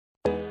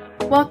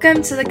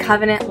Welcome to the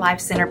Covenant Life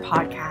Center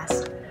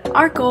podcast.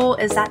 Our goal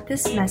is that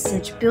this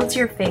message builds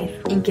your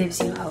faith and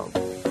gives you hope.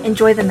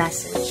 Enjoy the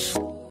message.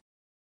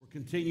 We're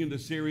continuing the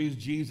series,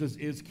 Jesus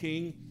is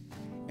King,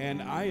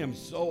 and I am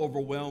so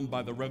overwhelmed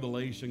by the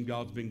revelation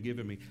God's been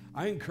giving me.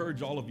 I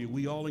encourage all of you,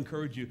 we all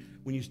encourage you,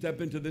 when you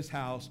step into this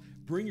house,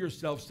 bring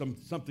yourself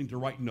something to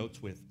write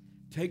notes with.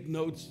 Take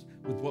notes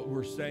with what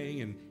we're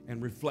saying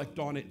and reflect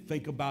on it,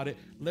 think about it.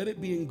 Let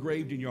it be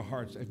engraved in your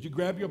hearts. As you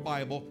grab your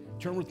Bible,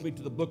 turn with me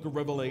to the book of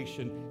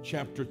Revelation,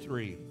 chapter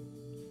 3,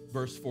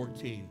 verse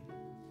 14.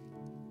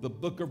 The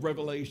book of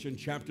Revelation,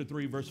 chapter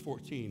 3, verse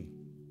 14.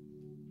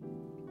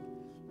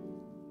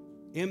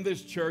 In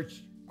this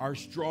church, our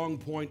strong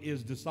point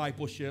is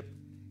discipleship,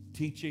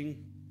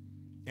 teaching,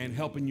 and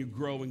helping you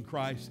grow in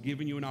Christ,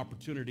 giving you an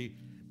opportunity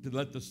to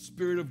let the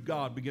Spirit of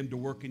God begin to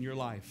work in your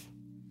life.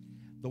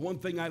 The one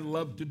thing I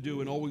love to do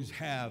and always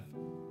have,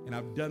 and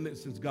I've done it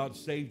since God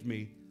saved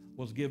me,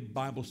 was give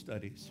Bible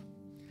studies.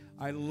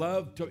 I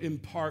love to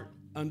impart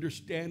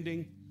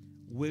understanding,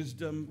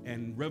 wisdom,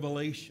 and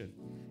revelation.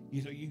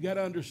 You got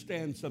to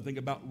understand something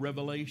about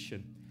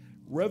revelation.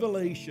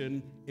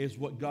 Revelation is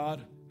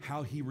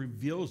how he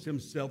reveals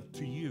himself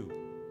to you.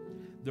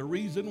 The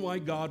reason why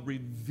God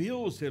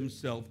reveals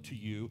himself to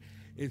you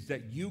is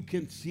that you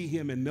can see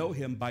him and know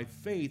him by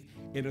faith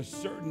in a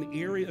certain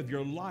area of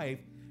your life,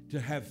 to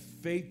have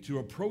faith to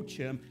approach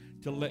him,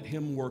 to let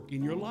him work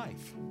in your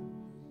life.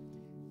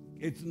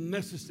 It's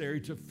necessary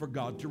for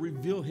God to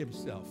reveal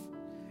himself.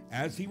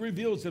 As he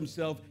reveals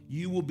himself,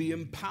 you will be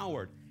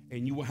empowered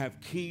and you will have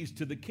keys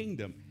to the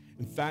kingdom.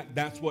 In fact,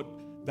 that's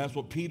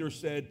what Peter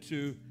said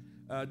to,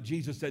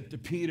 Jesus said to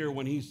Peter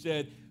when he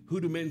said,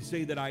 "Who do men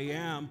say that I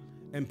am?"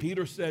 And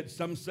Peter said,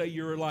 "Some say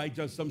you're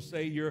Elijah, some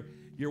say you're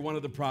one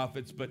of the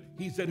prophets." But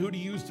he said, "Who do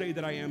you say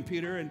that I am,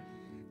 Peter?"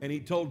 And he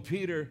told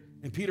Peter,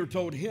 and Peter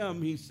told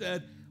him, he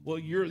said, "Well,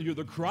 you're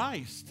the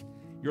Christ.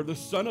 You're the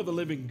Son of the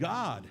living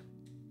God."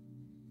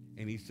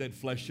 And he said,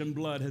 "Flesh and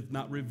blood hath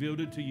not revealed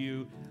it to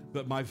you,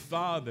 but my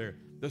Father,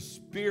 the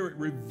Spirit,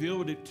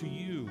 revealed it to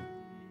you."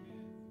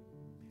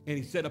 And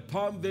he said,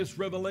 upon this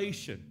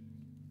revelation,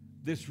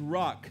 this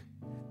rock,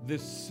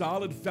 this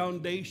solid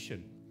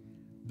foundation,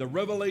 the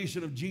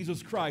revelation of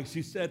Jesus Christ,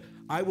 he said,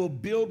 "I will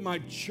build my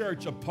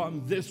church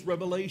upon this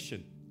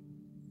revelation,"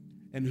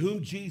 and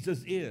whom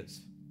Jesus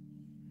is.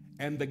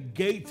 And the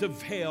gates of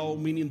hell,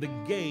 meaning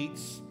the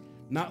gates,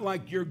 not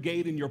like your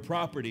gate in your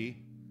property.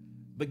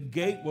 The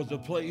gate was a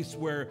place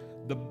where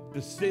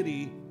the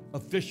city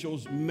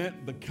officials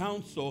met the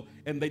council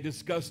and they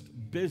discussed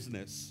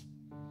business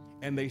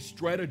and they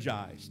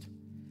strategized.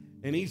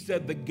 And he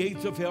said the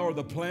gates of hell, or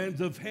the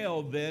plans of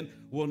hell, then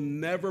will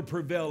never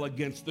prevail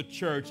against the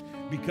church,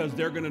 because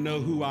they're going to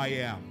know who I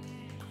am.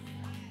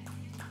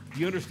 Do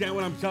you understand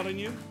what I'm telling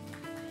you?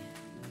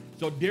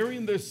 So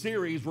during this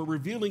series, we're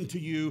revealing to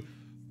you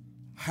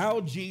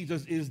how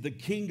Jesus is the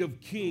King of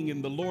Kings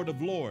and the Lord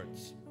of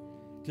Lords.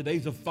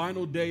 Today's the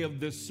final day of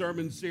this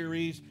sermon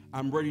series.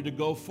 I'm ready to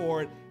go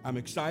for it. I'm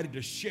excited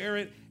to share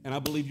it, and I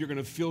believe you're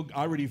going to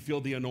I already feel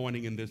the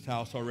anointing in this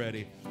house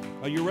already.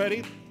 Are you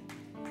ready?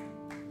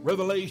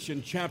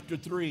 Revelation chapter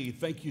 3.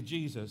 Thank you,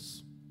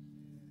 Jesus.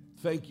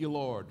 Thank you,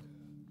 Lord.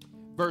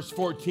 Verse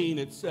 14,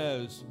 it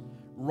says,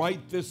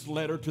 "Write this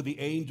letter to the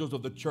angels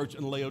of the church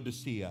in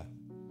Laodicea.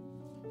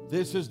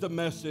 This is the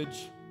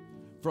message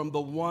from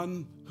the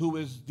one who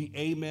is the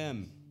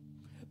Amen,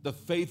 the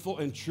faithful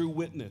and true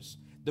witness,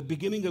 the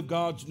beginning of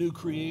God's new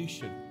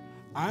creation.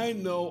 I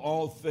know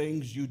all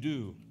things you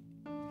do."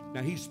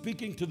 Now he's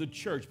speaking to the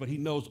church, but he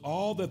knows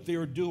all that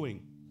they're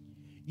doing.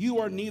 "You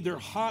are neither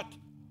hot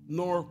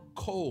nor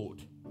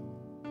cold.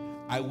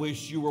 I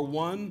wish you were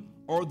one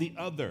or the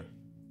other."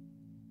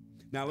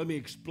 Now let me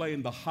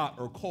explain the hot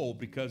or cold,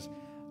 because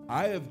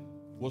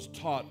was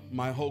taught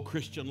my whole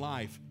Christian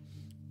life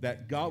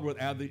that God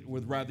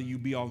would rather you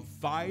be on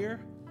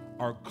fire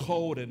or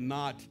cold, and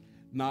not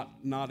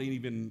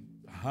even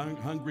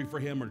hungry for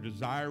him or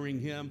desiring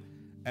him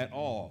at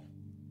all.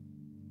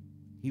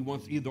 He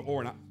wants either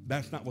or, and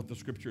that's not what the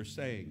scripture is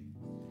saying.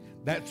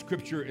 That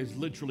scripture is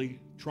literally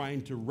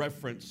trying to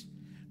reference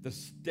the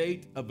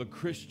state of a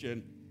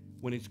Christian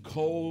when it's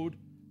cold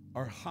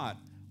or hot.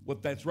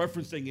 What that's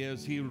referencing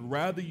is he would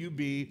rather you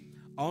be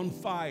on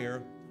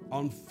fire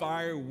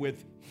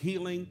with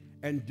healing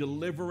and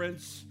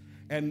deliverance,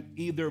 and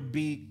either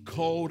be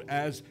cold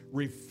as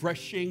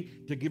refreshing,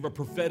 to give a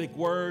prophetic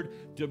word,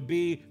 to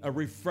be a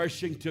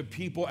refreshing to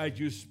people as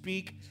you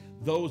speak,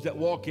 those that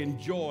walk in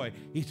joy.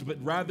 He said,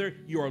 but rather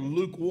you are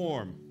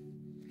lukewarm.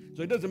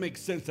 So it doesn't make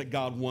sense that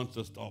God wants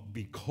us to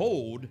be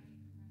cold.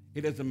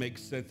 It doesn't make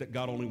sense that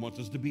God only wants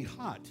us to be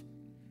hot.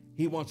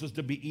 He wants us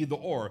to be either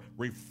or,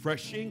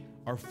 refreshing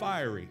or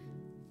fiery.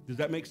 Does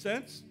that make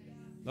sense?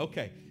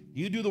 Okay,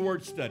 you do the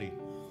word study.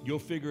 You'll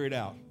figure it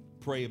out.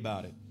 Pray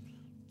about it.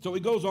 So he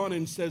goes on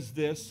and says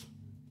this,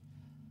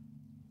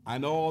 "I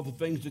know all the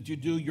things that you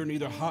do. You're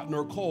neither hot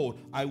nor cold.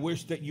 I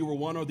wish that you were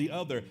one or the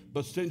other.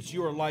 But since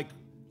you are like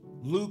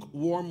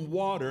lukewarm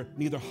water,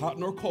 neither hot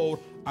nor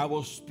cold, I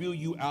will spew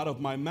you out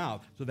of my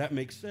mouth." So that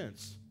makes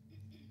sense.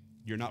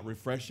 You're not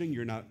refreshing.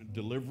 You're not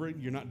delivering.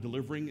 You're not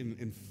delivering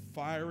in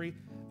fiery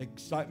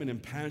excitement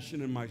and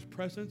passion in my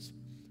presence.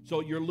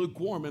 So you're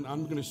lukewarm, and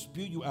I'm going to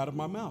spew you out of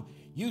my mouth.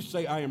 You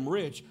say, I am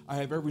rich. I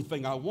have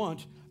everything I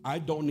want. I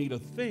don't need a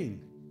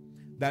thing.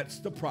 That's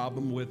the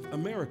problem with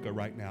America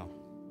right now.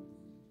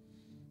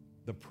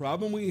 The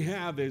problem we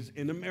have is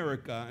in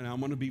America, and I'm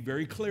going to be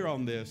very clear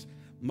on this,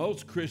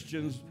 most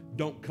Christians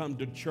don't come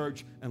to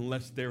church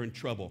unless they're in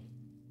trouble.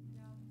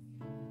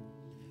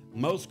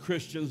 Most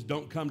Christians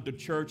don't come to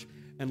church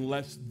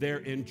unless they're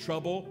in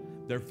trouble,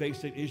 they're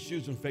facing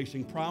issues and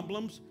facing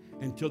problems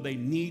until they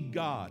need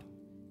God.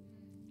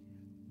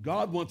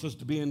 God wants us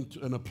to be in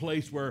a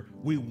place where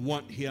we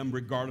want Him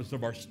regardless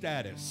of our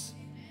status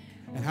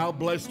and how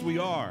blessed we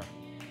are.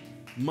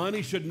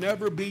 Money should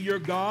never be your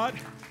God.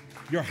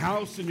 Your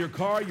house and your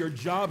car, your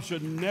job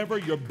should never,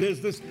 your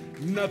business,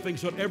 nothing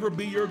should ever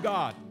be your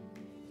God.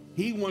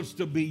 He wants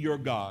to be your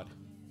God.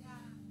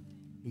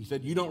 He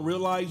said, you don't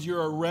realize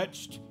you're a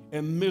wretched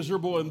and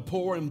miserable and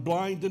poor and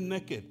blind and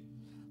naked.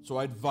 So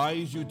I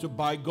advise you to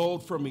buy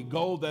gold from me,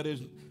 gold that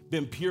has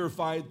been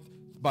purified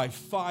by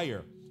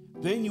fire.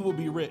 Then you will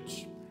be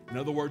rich. In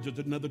other words, it's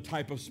another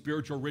type of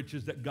spiritual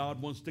riches that God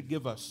wants to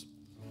give us.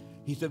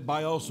 He said,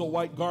 buy also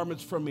white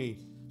garments from me,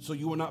 so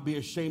you will not be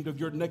ashamed of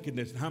your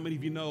nakedness. And how many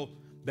of you know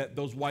that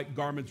those white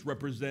garments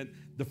represent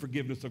the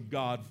forgiveness of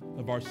God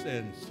of our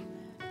sins?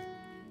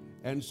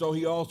 And so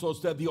he also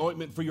said the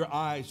ointment for your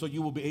eyes, so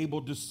you will be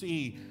able to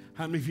see.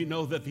 How many of you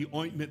know that the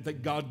ointment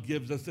that God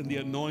gives us and the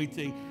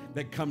anointing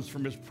that comes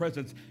from His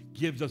presence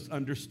gives us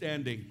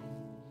understanding?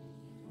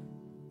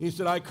 He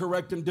said, I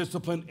correct and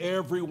discipline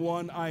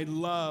everyone I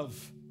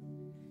love.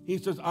 He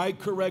says, I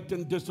correct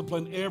and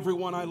discipline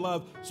everyone I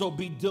love, so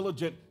be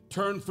diligent.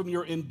 Turn from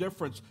your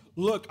indifference.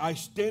 Look, I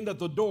stand at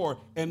the door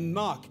and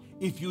knock.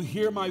 If you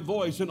hear my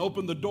voice and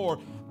open the door,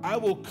 I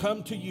will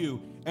come to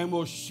you and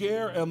we'll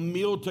share a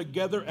meal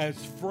together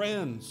as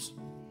friends.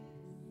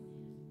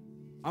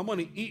 I'm going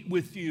to eat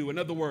with you. In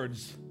other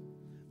words,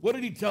 what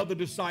did He tell the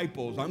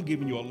disciples? I'm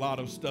giving you a lot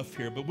of stuff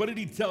here, but what did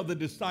He tell the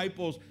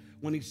disciples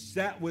when He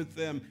sat with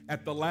them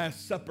at the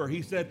Last Supper?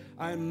 He said,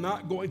 I am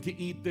not going to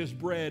eat this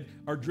bread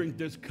or drink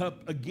this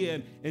cup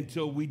again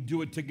until we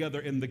do it together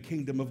in the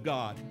kingdom of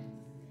God.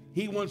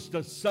 He wants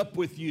to sup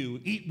with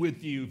you, eat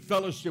with you,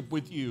 fellowship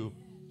with you.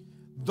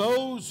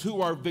 Those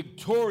who are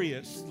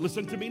victorious,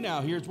 listen to me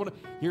now,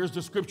 here's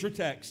the scripture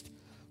text.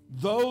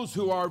 Those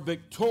who are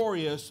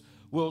victorious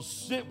will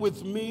sit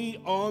with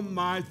me on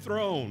my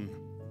throne,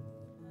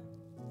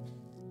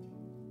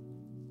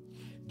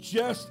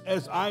 just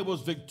as I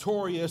was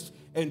victorious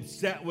and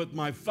sat with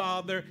my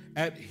Father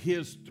at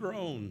His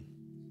throne.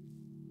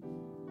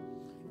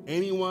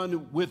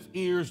 Anyone with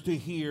ears to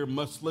hear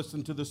must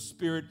listen to the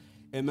Spirit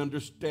and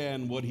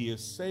understand what He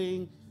is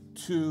saying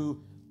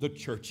to the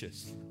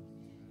churches.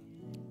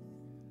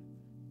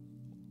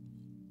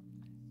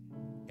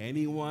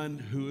 Anyone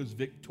who is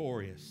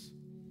victorious,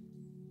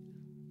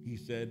 He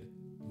said,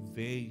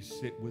 they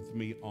sit with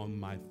me on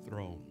my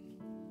throne.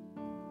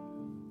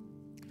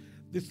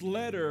 This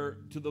letter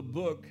to the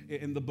book,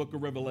 in the book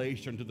of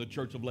Revelation, to the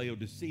church of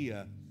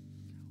Laodicea,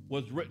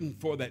 was written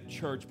for that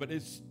church, but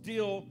it's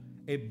still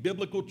a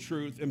biblical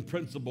truth and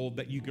principle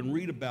that you can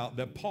read about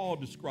that Paul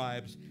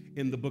describes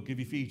in the book of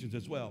Ephesians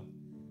as well.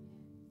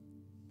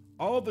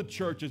 All the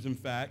churches, in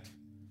fact,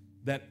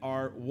 that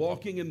are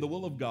walking in the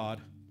will of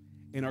God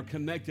and are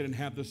connected and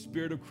have the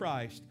Spirit of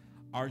Christ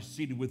are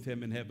seated with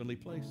Him in heavenly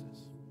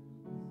places.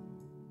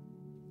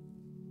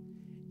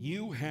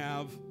 You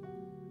have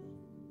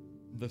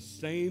the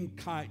same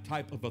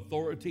type of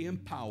authority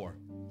and power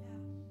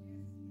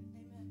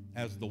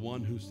as the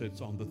one who sits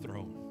on the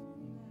throne.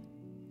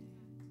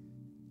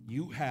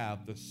 You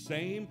have the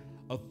same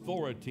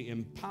authority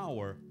and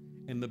power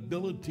and the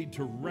ability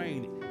to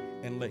reign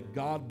and let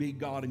God be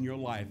God in your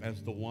life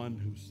as the one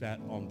who sat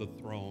on the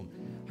throne.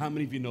 How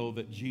many of you know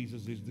that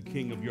Jesus is the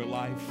King of your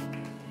life?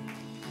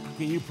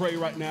 Can you pray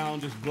right now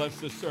and just bless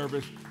this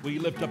service? Will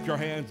you lift up your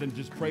hands and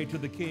just pray to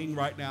the King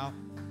right now?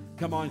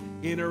 Come on,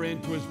 enter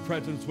into His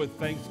presence with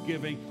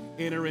thanksgiving.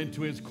 Enter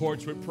into His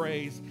courts with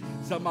praise.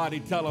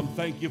 Somebody tell Him,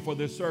 thank you for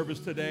this service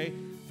today.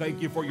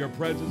 Thank you for your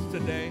presence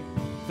today.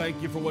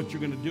 Thank you for what you're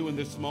going to do in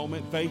this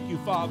moment. Thank you,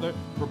 Father,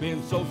 for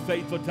being so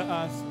faithful to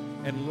us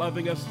and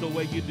loving us the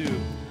way you do.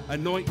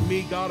 Anoint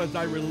me, God, as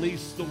I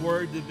release the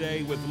word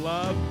today with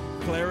love,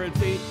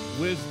 clarity,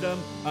 wisdom,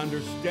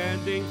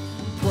 understanding.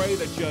 Pray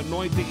that you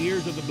anoint the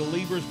ears of the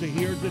believers to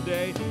hear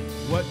today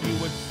what you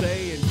would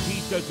say and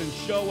teach us and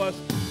show us.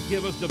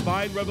 Give us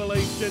divine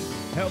revelation.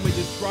 Help me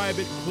describe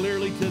it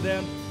clearly to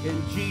them.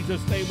 In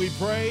Jesus' name we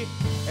pray.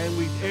 And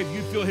if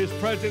you feel His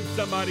presence,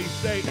 somebody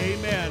say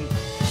amen.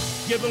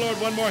 Give the Lord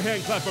one more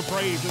hand clap of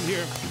praise in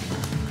here.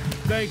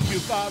 Thank you,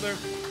 Father.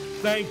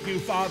 Thank you,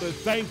 Father.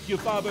 Thank you,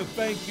 Father.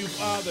 Thank you,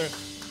 Father.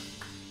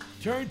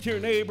 Turn to your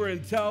neighbor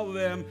and tell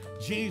them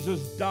Jesus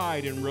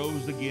died and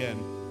rose again.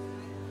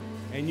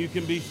 And you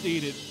can be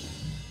seated.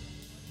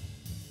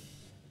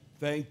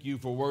 Thank you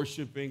for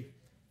worshiping.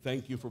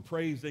 Thank you for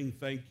praising.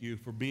 Thank you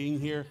for being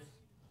here.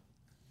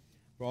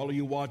 For all of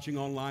you watching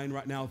online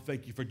right now,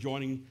 thank you for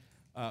joining.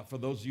 For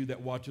those of you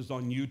that watch us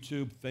on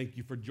YouTube, thank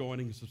you for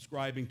joining and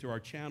subscribing to our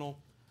channel.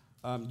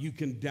 You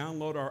can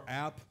download our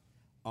app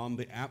on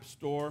the App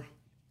Store,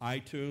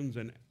 iTunes,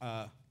 and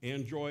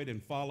Android,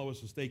 and follow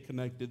us and stay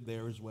connected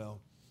there as well.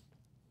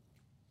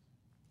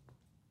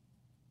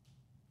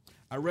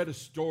 I read a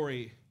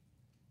story,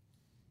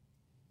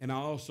 and I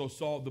also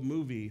saw the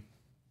movie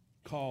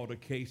called A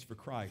Case for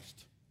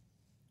Christ.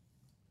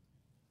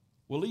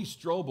 Well, Lee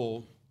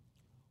Strobel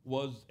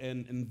was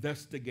an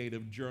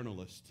investigative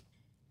journalist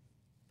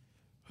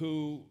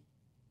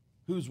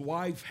whose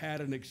wife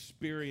had an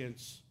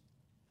experience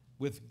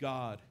with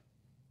God.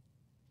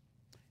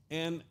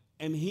 And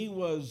he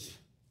was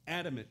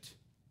adamant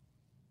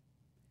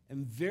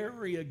and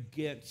very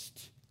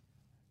against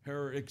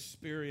her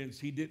experience.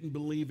 He didn't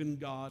believe in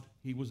God.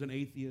 He was an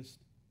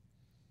atheist.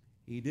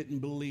 He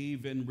didn't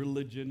believe in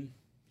religion.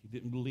 He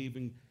didn't believe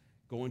in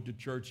going to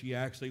church. He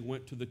actually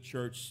went to the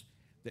church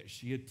that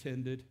she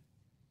attended,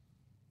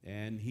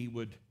 and he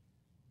would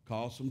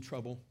cause some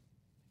trouble,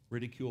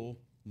 ridicule,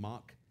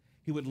 mock.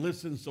 He would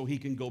listen so he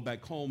can go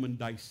back home and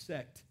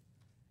dissect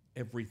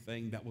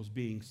everything that was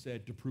being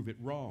said to prove it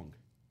wrong.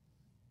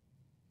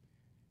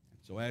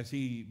 So as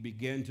he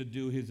began to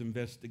do his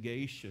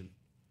investigation,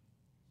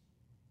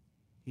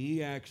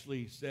 he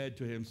actually said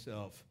to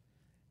himself,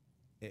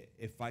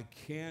 if I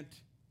can't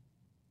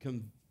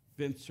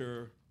convince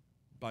her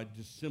by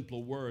just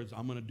simple words,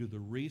 I'm going to do the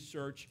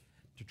research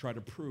to try to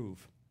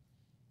prove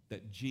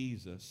that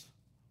Jesus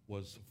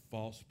was a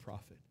false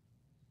prophet,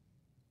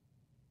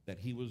 that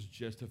he was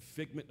just a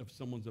figment of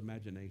someone's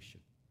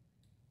imagination.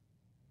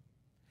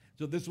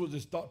 So this was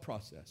his thought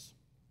process.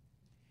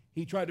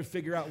 He tried to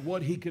figure out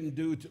what he can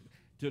do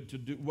to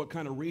do, what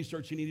kind of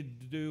research he needed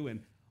to do,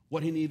 and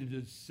what he needed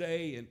to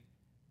say and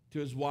to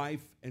his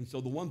wife. And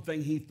so the one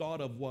thing he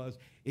thought of was,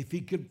 if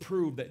he could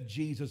prove that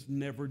Jesus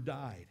never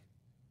died,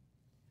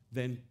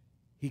 then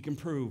he can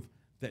prove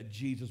that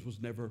Jesus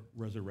was never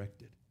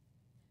resurrected.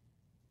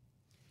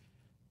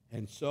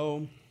 And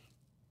so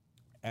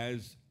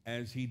as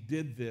he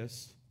did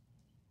this,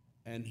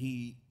 and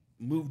he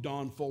moved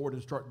on forward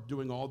and started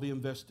doing all the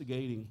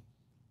investigating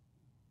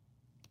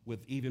with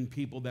even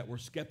people that were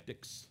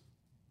skeptics.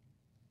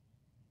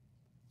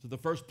 So the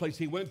first place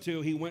he went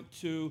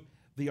to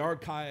the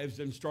archives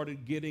and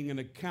started getting an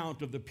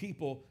account of the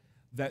people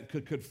that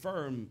could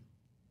confirm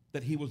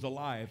that he was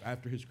alive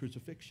after his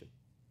crucifixion.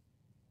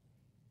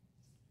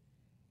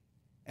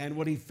 And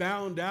what he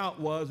found out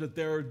was that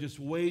there are just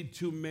way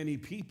too many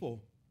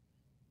people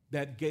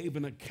that gave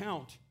an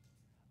account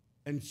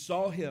and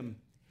saw him.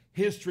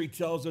 History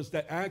tells us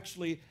that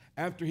actually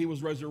after he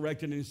was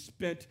resurrected and he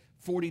spent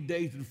 40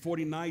 days and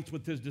 40 nights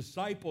with his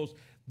disciples,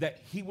 that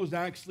he was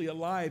actually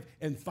alive,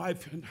 and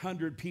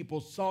 500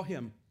 people saw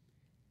him.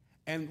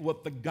 And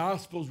what the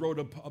Gospels wrote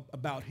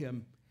about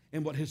him,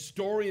 and what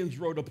historians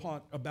wrote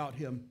about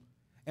him,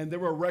 and there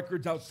were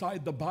records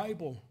outside the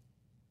Bible.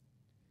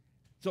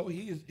 So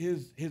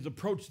his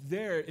approach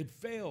there, it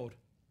failed.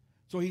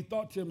 So he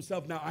thought to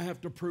himself, now I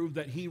have to prove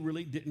that he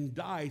really didn't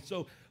die.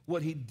 So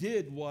what he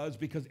did was,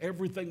 because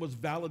everything was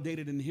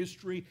validated in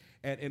history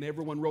and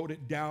everyone wrote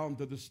it down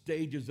to the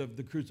stages of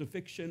the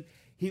crucifixion,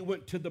 he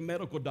went to the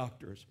medical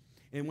doctors.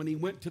 And when he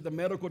went to the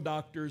medical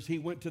doctors, he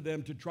went to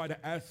them to try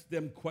to ask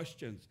them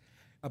questions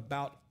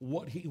about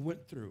what he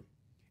went through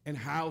and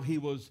how he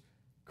was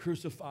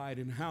crucified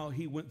and how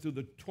he went through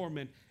the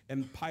torment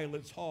in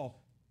Pilate's hall.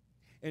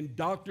 And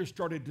doctors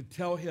started to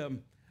tell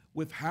him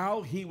with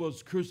how he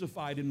was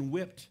crucified and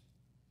whipped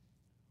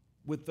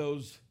with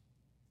those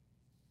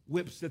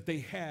whips that they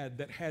had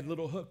that had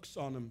little hooks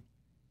on them,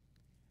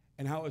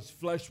 and how his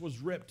flesh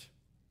was ripped,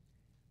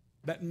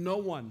 that no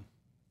one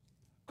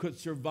could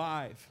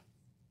survive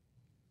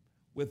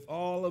with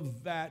all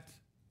of that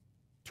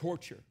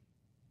torture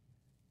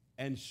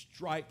and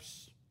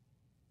stripes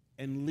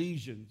and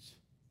lesions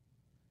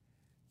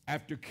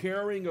after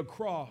carrying a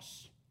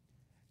cross.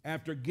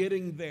 After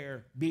getting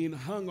there, being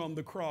hung on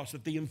the cross,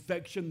 that the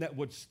infection that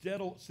would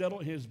settle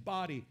in his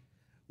body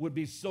would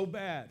be so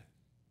bad,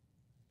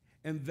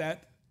 and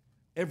that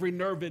every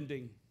nerve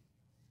ending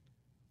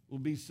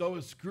would be so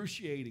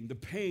excruciating, the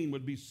pain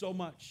would be so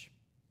much.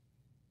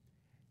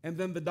 And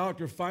then the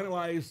doctor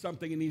finalized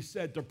something, and he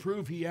said to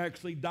prove he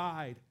actually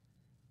died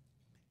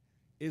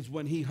is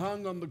when he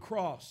hung on the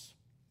cross,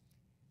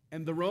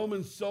 and the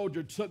Roman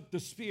soldier took the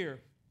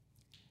spear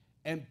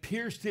and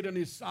pierced it in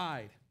his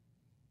side,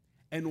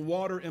 and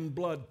water and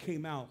blood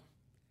came out,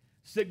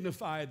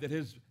 signified that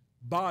his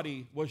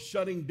body was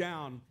shutting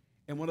down.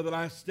 And one of the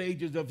last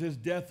stages of his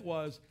death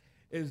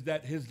is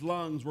that his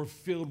lungs were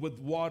filled with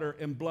water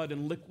and blood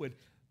and liquid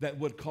that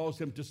would cause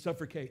him to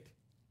suffocate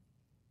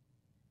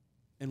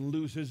and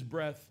lose his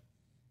breath.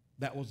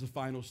 That was the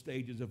final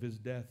stages of his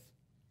death.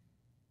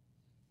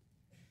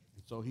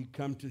 And so he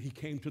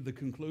came to the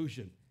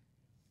conclusion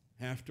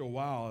after a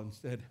while and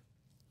said,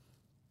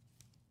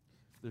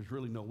 there's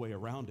really no way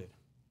around it.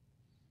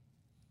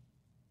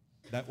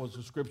 That was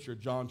the scripture,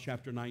 John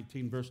chapter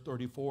 19, verse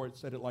 34. It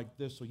said it like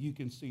this, so you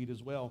can see it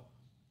as well.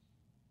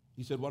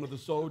 He said one of the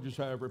soldiers,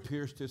 however,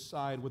 pierced his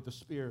side with the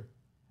spear,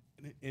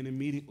 and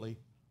immediately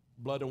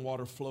blood and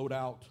water flowed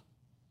out.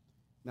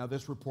 Now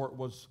this report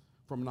was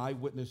from an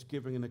eyewitness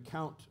giving an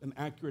account, an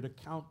accurate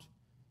account.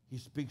 He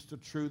speaks the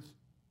truth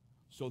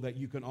so that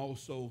you can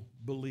also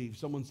believe.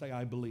 Someone say,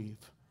 I believe.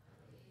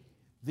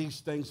 These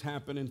things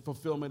happen in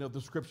fulfillment of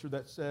the scripture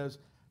that says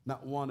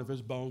not one of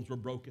his bones were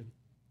broken.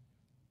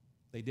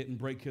 They didn't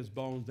break his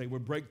bones. They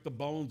would break the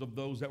bones of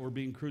those that were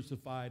being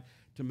crucified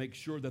to make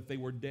sure that they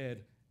were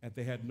dead and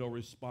they had no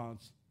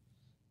response.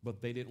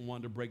 But they didn't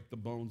want to break the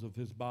bones of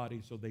his body,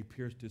 so they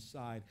pierced his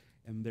side,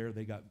 and there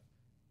they got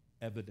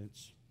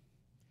evidence.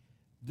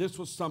 This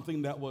was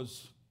something that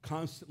was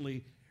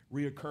constantly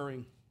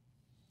reoccurring.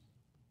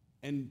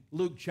 In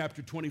Luke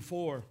chapter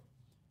 24,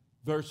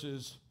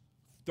 verses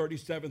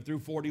 37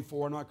 through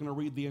 44, I'm not going to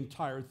read the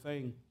entire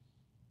thing.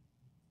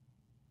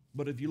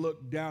 But if you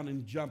look down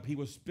and jump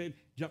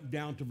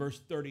down to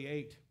verse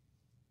 38.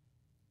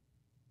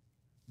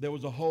 There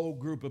was a whole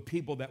group of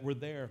people that were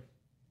there.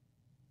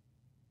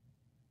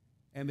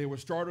 And they were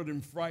startled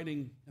and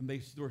frightened, and they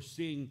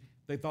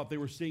thought they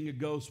were seeing a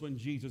ghost when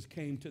Jesus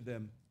came to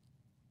them,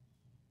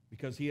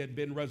 because he had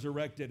been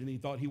resurrected, and he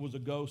thought he was a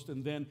ghost.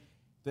 And then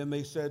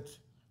they said,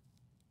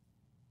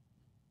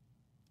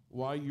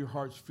 why are your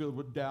hearts filled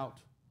with doubt?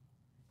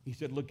 He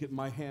said, look at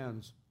my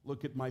hands,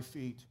 look at my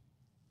feet.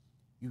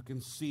 You can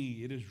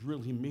see it is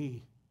really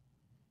me.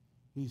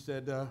 He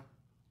said,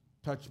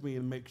 touch me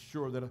and make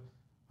sure that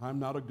I'm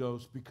not a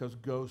ghost, because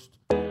ghosts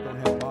don't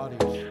have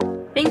bodies.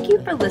 Thank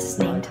you for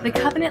listening to the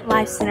Covenant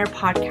Life Center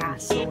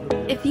podcast.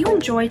 If you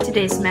enjoyed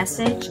today's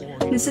message,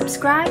 then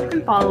subscribe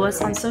and follow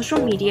us on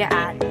social media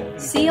at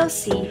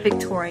CLC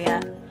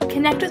Victoria.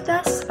 Connect with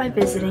us by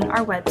visiting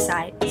our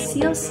website,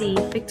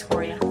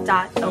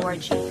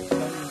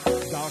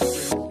 clcvictoria.org.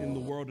 Doctrines in the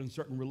world and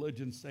certain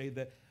religions say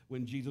that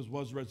when Jesus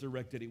was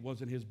resurrected, it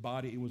wasn't his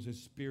body, it was his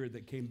spirit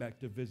that came back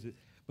to visit.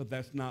 But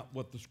that's not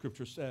what the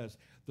scripture says.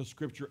 The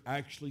scripture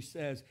actually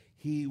says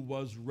he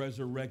was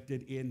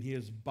resurrected in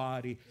his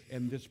body,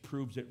 and this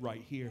proves it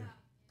right here.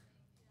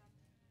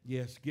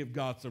 Yes, give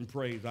God some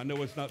praise. I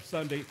know it's not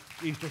Sunday,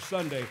 Easter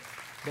Sunday,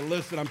 but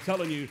listen, I'm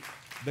telling you,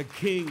 the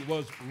king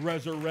was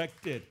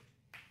resurrected.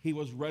 He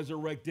was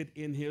resurrected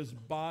in his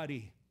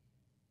body.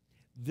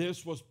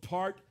 This was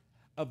part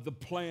of the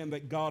plan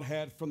that God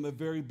had from the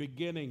very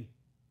beginning.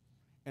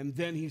 And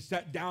then he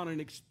sat down and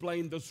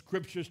explained the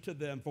scriptures to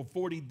them for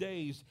 40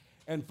 days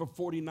and for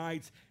 40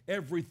 nights,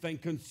 everything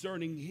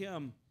concerning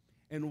him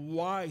and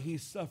why he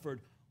suffered,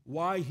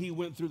 why he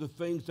went through the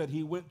things that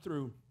he went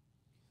through.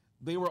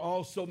 There were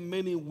also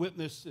many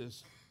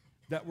witnesses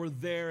that were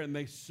there, and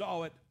they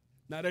saw it.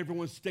 Not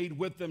everyone stayed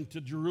with them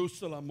to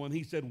Jerusalem when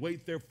he said,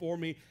 wait there for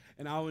me,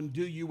 and I'll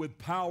endue you with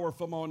power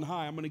from on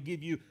high. I'm going to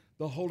give you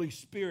the Holy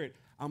Spirit.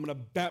 I'm going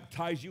to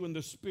baptize you in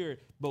the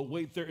Spirit, but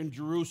wait there in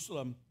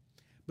Jerusalem.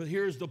 But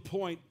here's the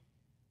point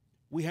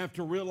we have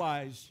to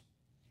realize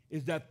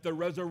is that the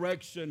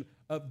resurrection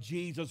of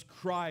Jesus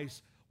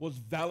Christ was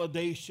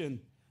validation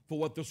for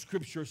what the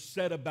scripture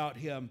said about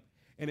him.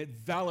 And it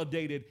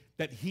validated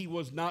that he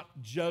was not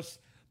just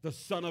the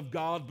Son of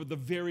God, but the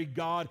very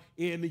God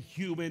in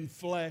human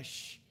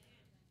flesh.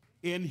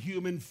 In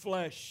human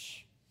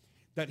flesh.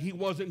 That he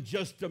wasn't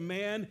just a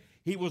man,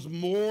 he was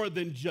more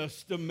than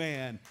just a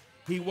man.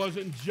 He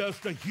wasn't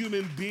just a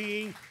human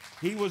being.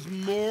 He was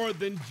more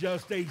than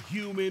just a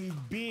human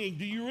being.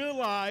 Do you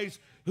realize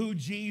who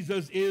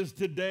Jesus is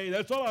today?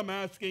 That's all I'm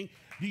asking.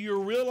 Do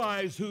you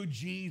realize who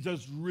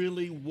Jesus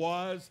really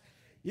was?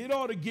 It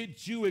ought to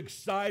get you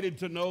excited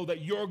to know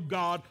that your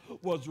God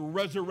was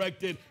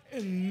resurrected,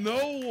 and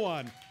no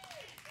one,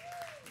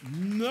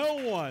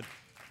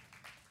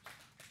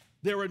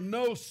 there were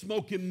no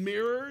smoke and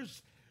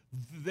mirrors.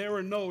 There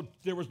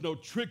was no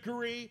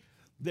trickery.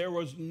 There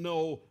was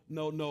no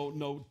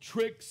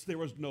tricks. There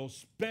was no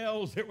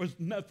spells. There was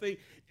nothing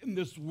in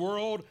this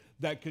world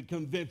that could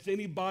convince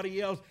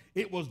anybody else.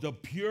 It was the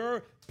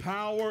pure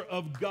power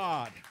of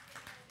God.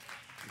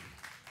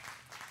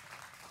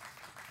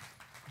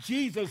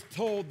 Jesus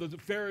told the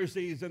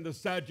Pharisees and the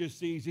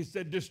Sadducees, he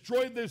said,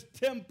 destroy this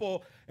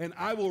temple and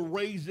I will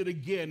raise it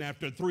again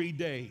after 3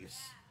 days.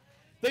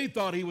 They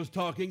thought he was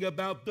talking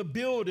about the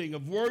building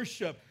of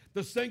worship,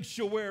 the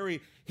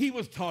sanctuary. He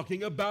was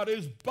talking about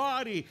his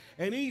body.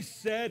 And he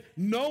said,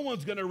 no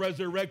one's going to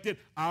resurrect it.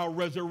 I'll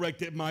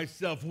resurrect it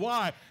myself.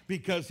 Why?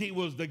 Because he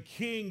was the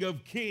King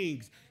of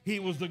Kings. He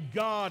was the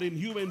God in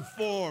human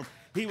form.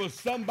 He was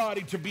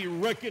somebody to be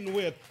reckoned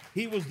with.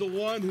 He was the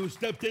one who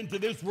stepped into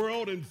this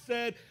world and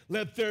said,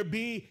 let there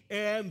be,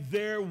 and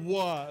there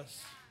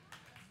was.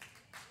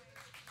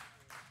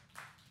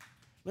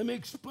 Let me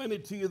explain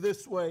it to you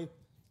this way.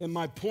 And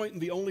my point,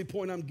 and the only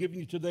point I'm giving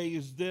you today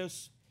is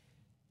this.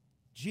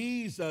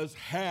 Jesus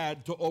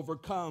had to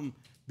overcome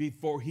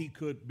before he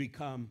could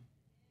become.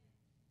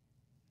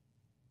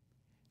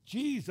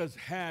 Jesus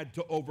had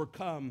to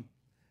overcome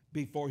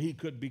before he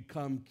could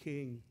become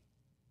king.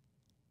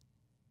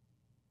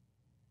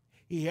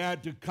 He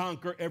had to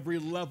conquer every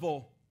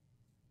level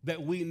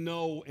that we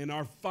know in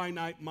our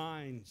finite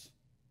minds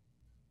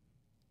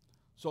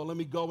So let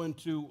me go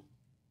into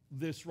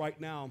this right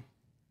now.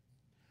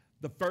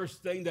 The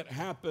first thing that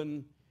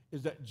happened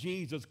is that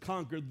Jesus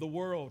conquered the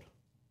world.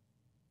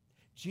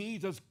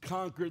 Jesus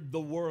conquered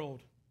the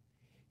world.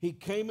 He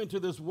came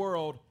into this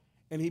world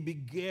and he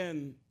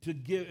began to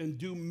give and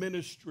do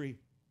ministry.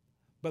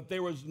 But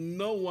there was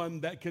no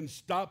one that can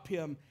stop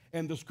him.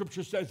 And the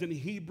scripture says in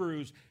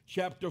Hebrews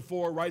chapter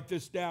 4, write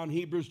this down,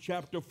 Hebrews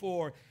chapter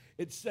 4,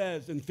 it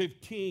says in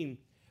 15,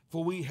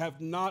 for we have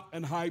not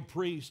an high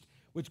priest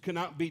which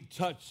cannot be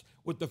touched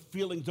with the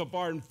feelings of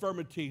our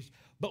infirmities,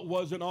 but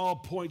was in all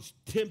points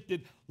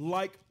tempted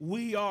like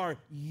we are,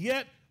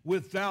 yet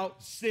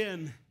without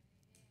sin.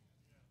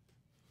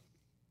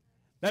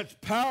 That's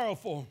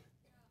powerful.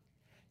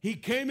 He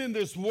came in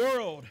this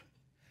world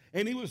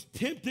and he was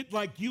tempted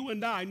like you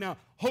and I. Now,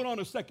 hold on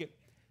a second.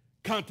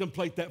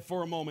 Contemplate that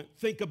for a moment.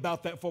 Think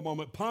about that for a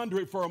moment. Ponder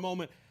it for a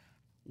moment.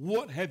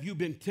 What have you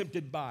been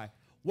tempted by?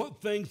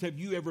 What things have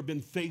you ever been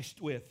faced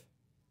with?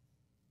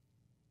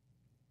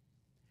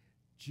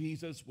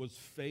 Jesus was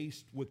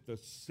faced with the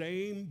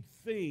same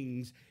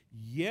things,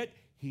 yet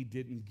he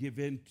didn't give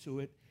in to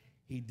it.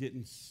 He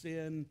didn't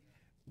sin.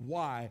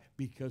 Why?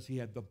 Because he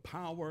had the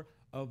power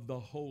of the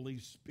Holy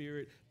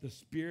Spirit, the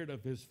Spirit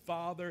of his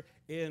Father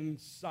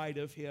inside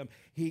of him.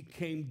 He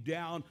came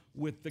down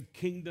with the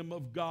kingdom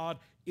of God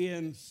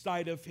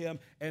inside of him,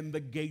 and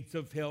the gates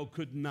of hell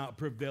could not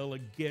prevail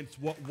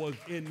against what was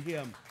in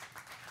him.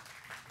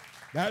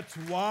 That's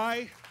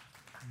why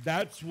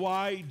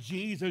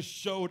Jesus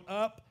showed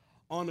up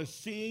on a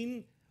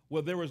scene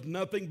where there was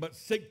nothing but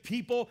sick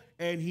people,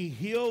 and he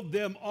healed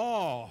them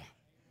all.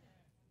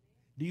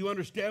 Do you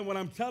understand what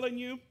I'm telling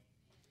you?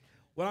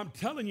 What I'm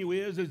telling you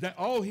is that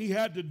all he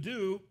had to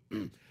do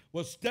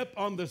was step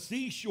on the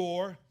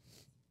seashore,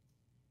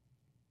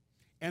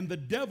 and the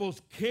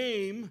devils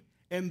came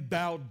and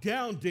bowed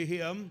down to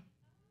him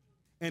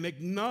and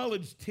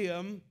acknowledged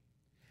him,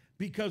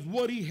 because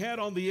what he had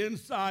on the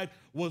inside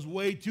was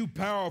way too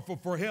powerful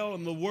for hell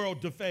and the world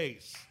to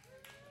face.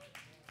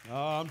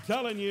 I'm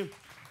telling you.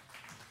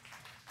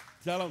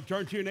 Tell him,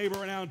 turn to your neighbor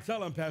right now and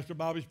tell him, Pastor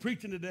Bobby's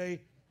preaching today.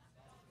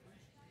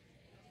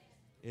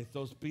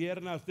 Estos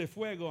piernas de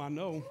fuego, I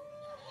know.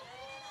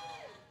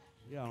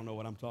 Yeah, I don't know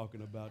what I'm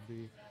talking about, do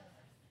you?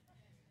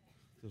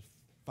 Those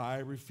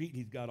fiery feet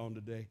he's got on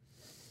today.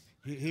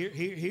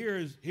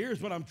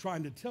 Here's what I'm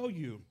trying to tell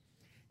you,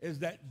 is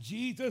that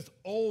Jesus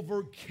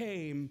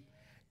overcame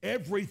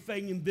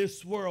everything in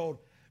this world,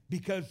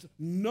 because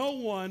no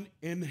one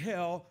in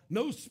hell,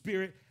 no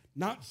spirit,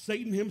 not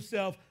Satan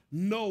himself,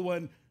 no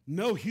one,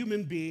 no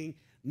human being,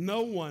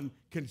 no one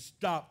can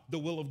stop the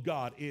will of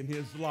God in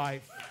his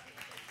life.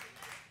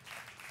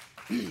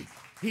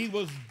 He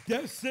was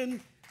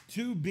destined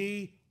to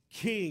be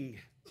king.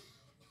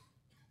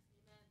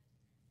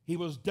 He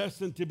was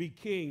destined to be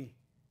king.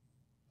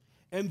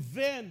 And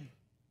then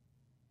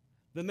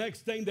the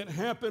next thing that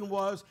happened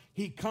was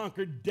he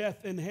conquered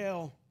death and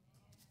hell.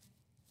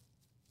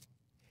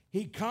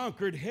 He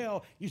conquered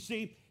hell. You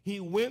see, he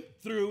went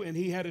through and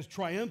he had his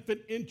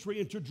triumphant entry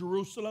into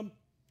Jerusalem.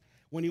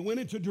 When he went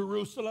into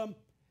Jerusalem,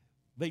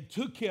 they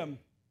took him,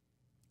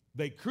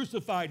 they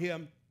crucified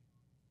him,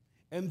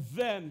 and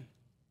then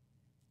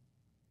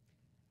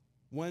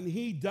when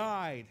he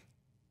died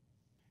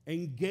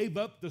and gave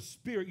up the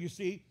spirit, you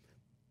see,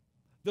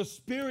 the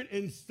spirit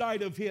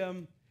inside of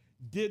him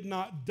did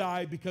not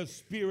die, because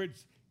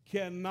spirits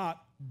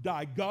cannot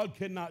die. God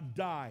cannot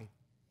die.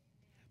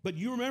 But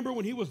you remember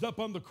when he was up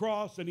on the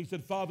cross and he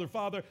said, Father,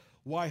 Father,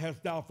 why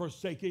hast thou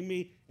forsaken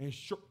me? And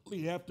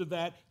shortly after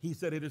that, he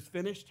said, it is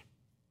finished.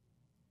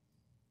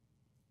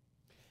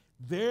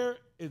 There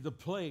is a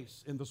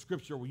place in the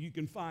scripture where you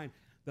can find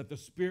that the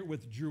spirit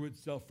withdrew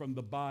itself from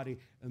the body,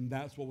 and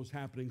that's what was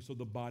happening so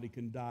the body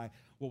can die.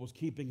 What was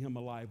keeping him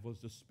alive was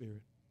the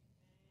spirit.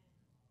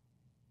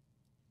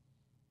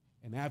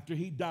 And after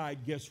he died,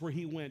 guess where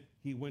he went?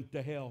 He went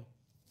to hell.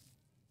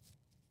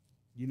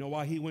 You know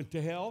why he went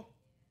to hell?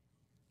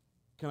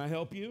 Can I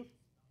help you?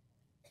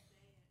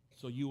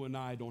 So you and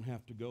I don't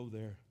have to go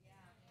there.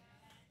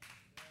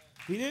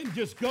 He didn't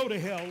just go to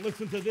hell.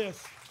 Listen to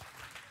this.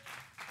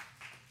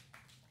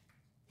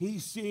 He,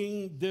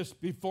 seeing this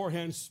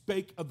beforehand,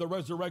 spake of the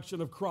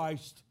resurrection of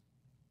Christ.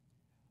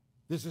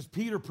 This is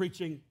Peter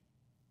preaching,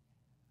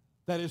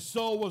 that his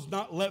soul was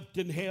not left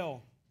in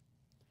hell,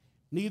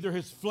 neither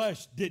his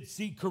flesh did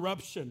see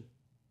corruption.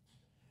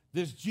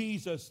 This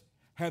Jesus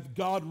hath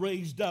God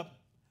raised up,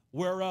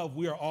 whereof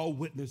we are all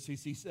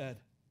witnesses, he said.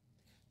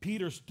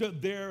 Peter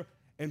stood there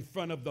in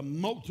front of the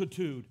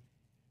multitude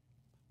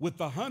with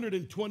the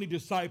 120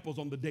 disciples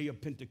on the day of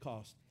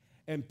Pentecost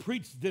and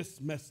preached this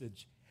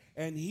message.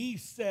 And he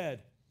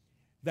said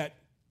that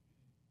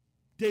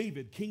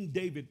King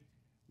David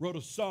wrote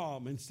a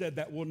psalm and said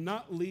that you will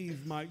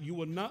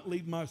not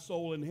leave my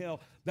soul in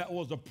hell. That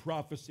was a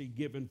prophecy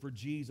given for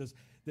Jesus,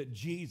 that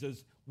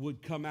Jesus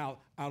would come out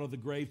of the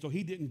grave. So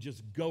he didn't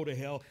just go to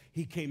hell,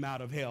 he came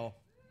out of hell.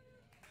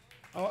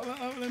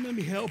 Let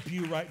me help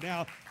you right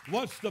now.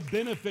 What's the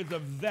benefit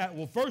of that?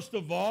 Well, first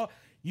of all,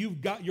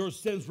 You've got your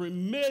sins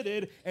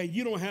remitted, and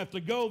you don't have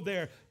to go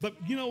there. But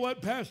you know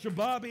what, Pastor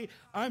Bobby?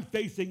 I'm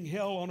facing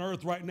hell on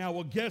earth right now.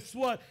 Well, guess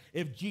what?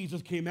 If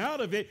Jesus came out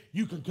of it,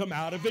 you can come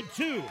out of it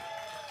too.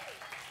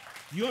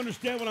 You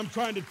understand what I'm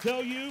trying to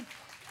tell you?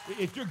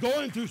 If you're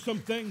going through some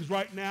things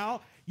right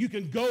now, you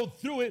can go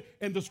through it,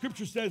 and the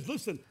scripture says,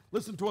 listen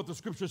to what the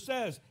scripture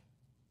says.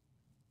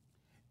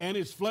 And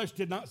his flesh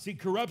did not see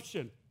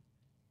corruption.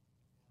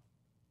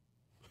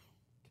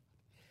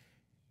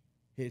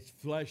 His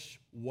flesh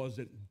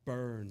wasn't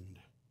burned.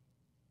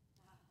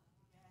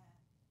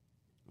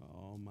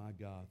 Oh my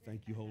God.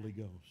 Thank you, Holy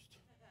Ghost.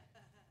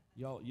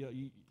 Y'all,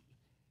 you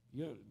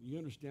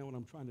understand what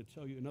I'm trying to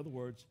tell you? In other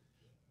words,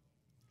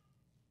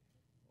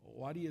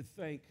 why do you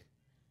think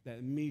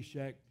that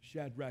Meshach,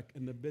 Shadrach,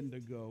 and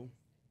Abednego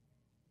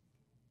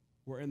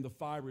were in the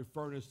fiery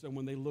furnace, and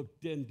when they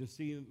looked in to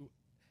see,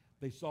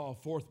 they saw a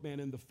fourth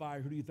man in the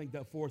fire? Who do you think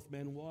that fourth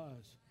man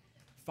was?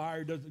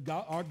 Fire doesn't,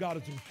 our God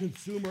is a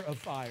consumer of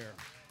fire.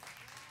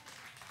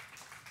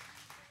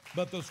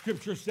 But the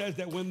scripture says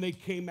that when they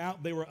came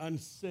out, they were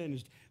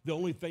unsinged. The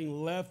only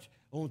thing left,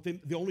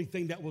 the only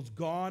thing that was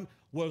gone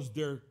was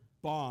their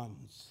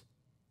bonds,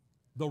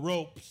 the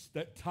ropes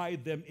that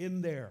tied them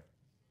in there.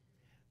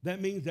 That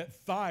means that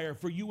fire,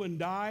 for you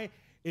and I,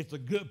 it's a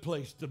good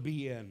place to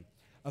be in.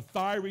 A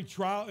fiery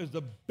trial is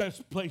the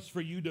best place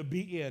for you to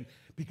be in,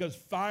 because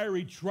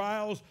fiery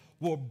trials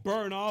will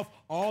burn off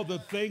all the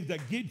things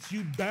that get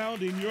you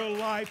bound in your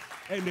life,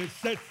 and it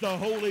sets the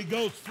Holy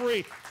Ghost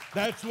free.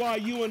 That's why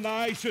you and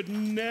I should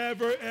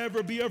never,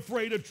 ever be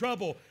afraid of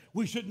trouble.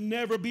 We should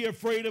never be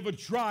afraid of a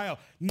trial,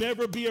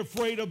 never be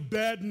afraid of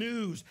bad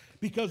news,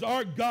 because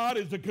our God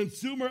is a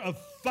consumer of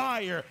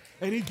fire,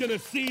 and he's going to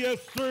see us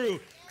through.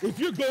 If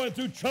you're going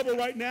through trouble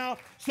right now,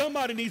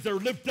 somebody needs to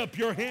lift up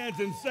your hands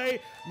and say,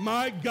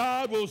 my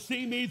God will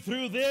see me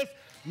through this.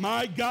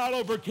 My God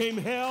overcame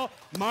hell.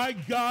 My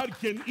God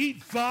can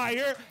eat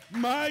fire.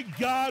 My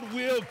God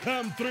will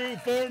come through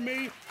for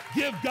me.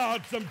 Give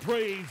God some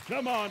praise.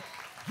 Come on.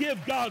 Give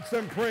God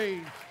some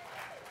praise.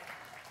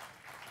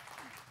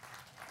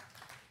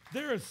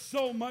 There is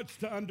so much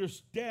to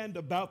understand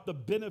about the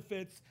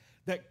benefits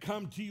that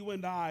come to you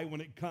and I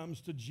when it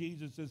comes to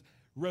Jesus'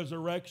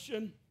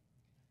 resurrection.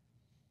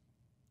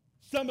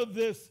 Some of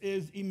this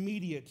is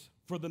immediate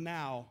for the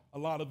now. A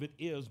lot of it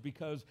is,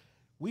 because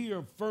we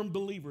are firm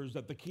believers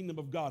that the kingdom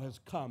of God has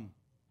come.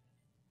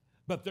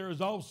 But there is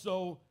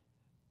also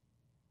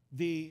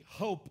the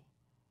hope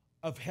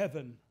of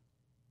heaven,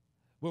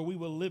 where we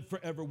will live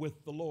forever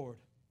with the Lord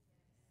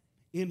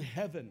in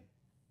heaven.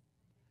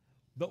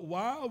 But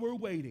while we're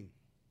waiting,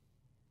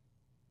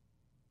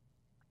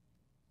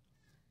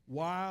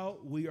 while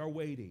we are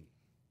waiting,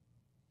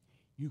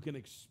 you can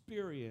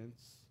experience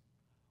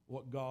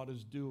what God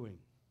is doing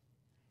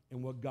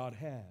and what God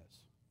has.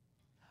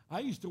 I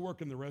used to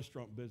work in the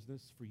restaurant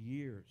business for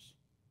years.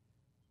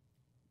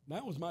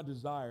 That was my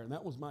desire, and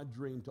that was my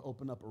dream, to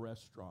open up a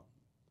restaurant.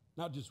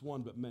 Not just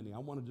one, but many. I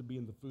wanted to be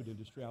in the food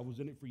industry. I was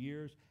in it for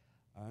years.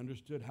 I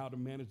understood how to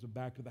manage the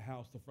back of the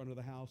house, the front of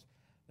the house.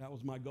 That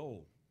was my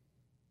goal.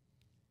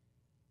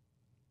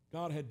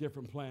 God had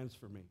different plans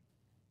for me.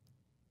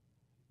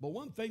 But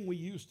one thing we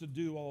used to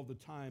do all the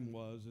time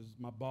is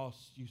my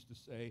boss used to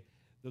say,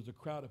 there's a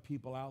crowd of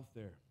people out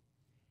there.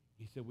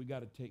 He said, we got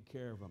to take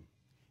care of them.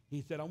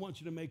 He said, I want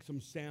you to make some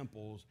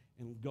samples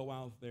and go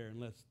out there and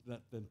let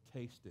them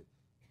taste it,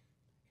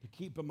 to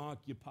keep them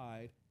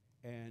occupied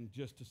and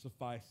just to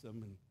suffice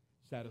them and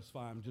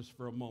satisfy them just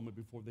for a moment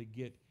before they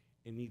get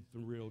and eat the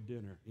real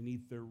dinner and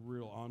eat their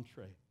real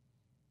entree.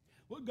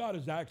 What God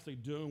is actually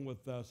doing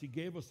with us, he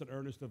gave us an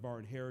earnest of our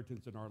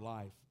inheritance in our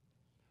life,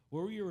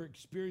 where we are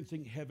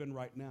experiencing heaven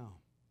right now.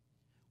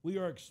 We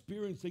are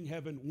experiencing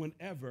heaven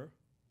whenever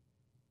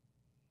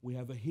we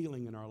have a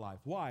healing in our life.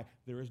 Why?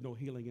 There is no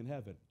healing in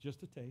heaven,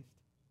 just a taste.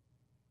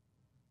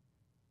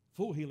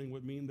 Full healing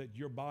would mean that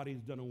your body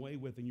is done away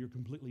with and you're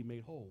completely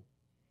made whole.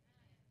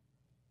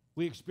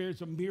 We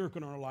experience a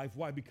miracle in our life.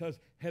 Why? Because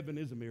heaven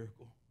is a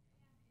miracle.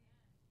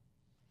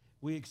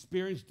 We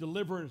experience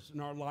deliverance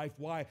in our life.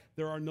 Why?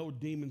 There are no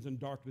demons and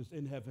darkness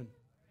in heaven.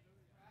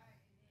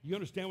 You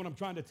understand what I'm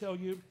trying to tell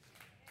you?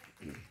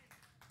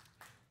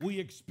 We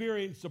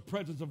experience the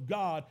presence of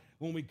God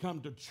when we come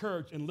to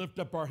church and lift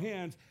up our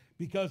hands,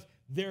 because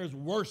there's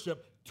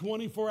worship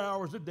 24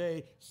 hours a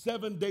day,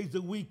 7 days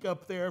a week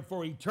up there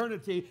for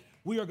eternity.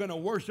 We are going to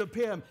worship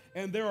him.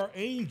 And there are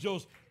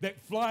angels that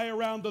fly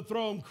around the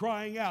throne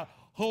crying out,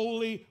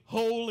 holy,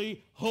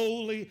 holy,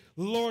 holy,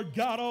 Lord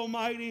God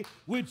Almighty,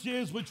 which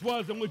is, which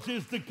was, and which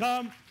is to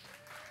come.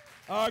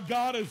 Our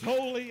God is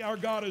holy, our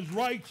God is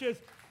righteous,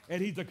 and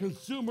he's a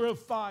consumer of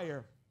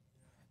fire.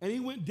 And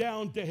he went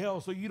down to hell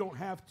so you don't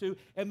have to.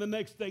 And the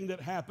next thing that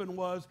happened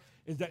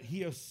is that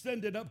he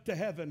ascended up to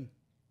heaven.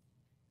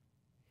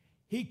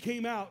 He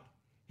came out,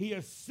 he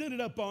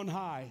ascended up on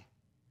high.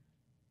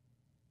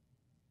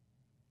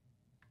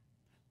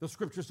 The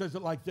scripture says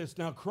it like this: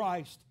 now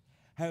Christ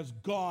has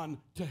gone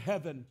to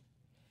heaven.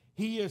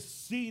 He is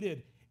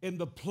seated in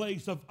the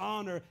place of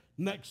honor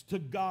next to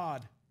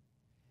God.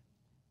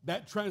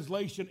 That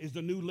translation is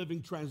the New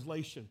Living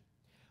Translation.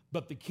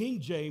 But the King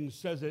James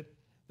says it,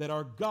 that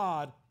our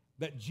God,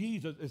 that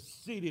Jesus is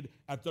seated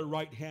at the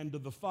right hand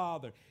of the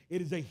Father.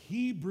 It is a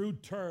Hebrew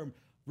term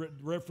that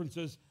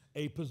references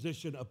a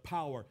position of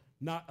power,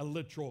 not a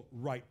literal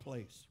right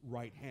place,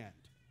 right hand.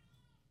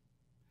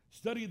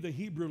 Study the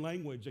Hebrew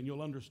language and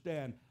you'll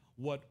understand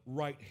what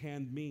right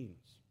hand means.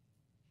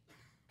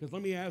 Because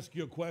let me ask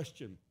you a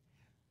question.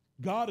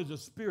 God is a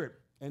spirit,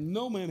 and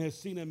no man has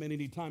seen him at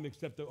any time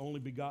except the only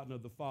begotten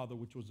of the Father,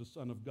 which was the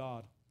Son of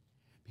God.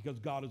 Because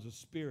God is a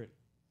spirit.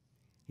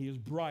 He is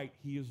bright.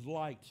 He is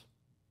light.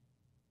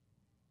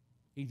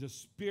 He's a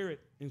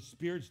spirit, and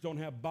spirits don't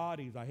have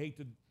bodies. I hate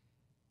to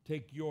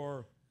take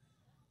your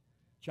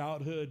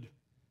childhood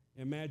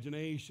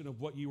imagination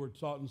of what you were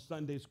taught in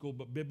Sunday school,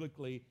 but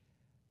biblically,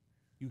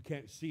 you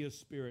can't see a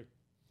spirit.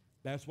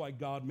 That's why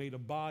God made a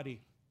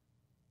body.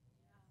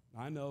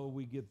 I know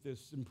we get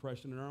this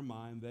impression in our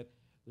mind that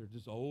there's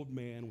this old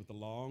man with a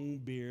long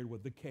beard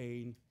with a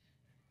cane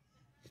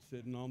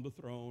sitting on the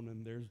throne,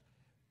 and there's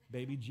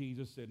baby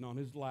Jesus sitting on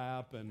his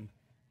lap, and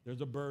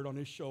there's a bird on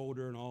his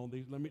shoulder and all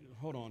these.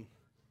 Hold on.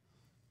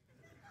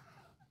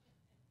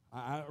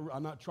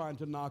 I'm not trying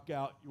to knock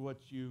out what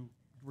you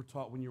were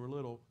taught when you were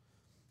little,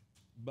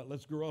 but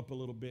let's grow up a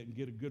little bit and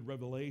get a good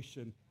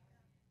revelation.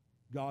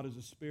 God is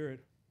a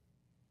spirit,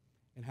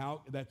 and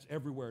how that's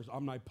everywhere. It's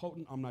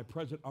omnipotent,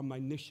 omnipresent,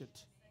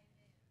 omniscient.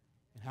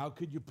 And how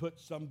could you put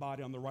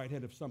somebody on the right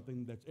hand of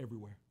something that's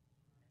everywhere?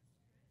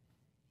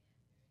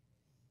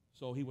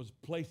 So he was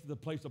placed in the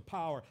place of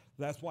power.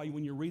 That's why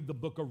when you read the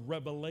book of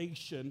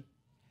Revelation,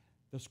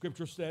 the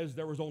scripture says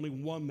there was only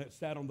one that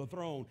sat on the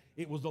throne.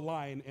 It was the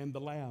Lion and the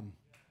Lamb,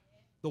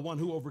 the one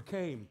who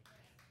overcame.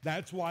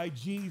 That's why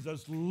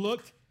Jesus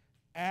looked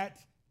at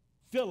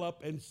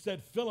Philip and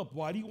said, Philip,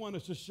 why do you want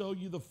us to show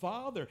you the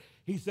Father?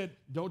 He said,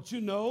 don't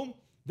you know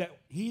that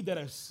he that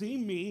has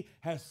seen me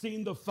has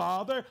seen the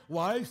Father?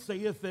 Why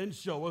saith then,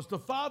 show us the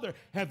Father?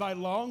 Have I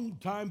long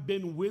time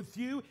been with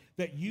you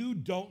that you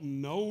don't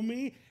know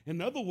me? In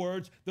other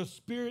words, the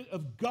Spirit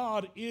of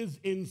God is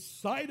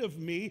inside of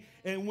me,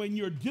 and when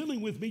you're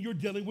dealing with me, you're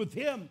dealing with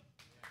him.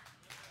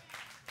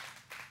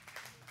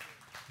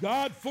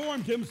 God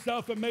formed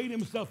himself and made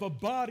himself a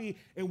body,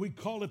 and we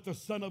call it the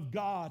Son of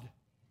God.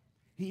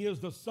 He is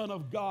the Son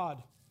of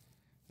God.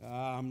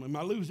 Am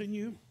I losing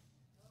you?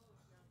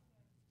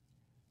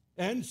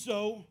 And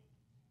so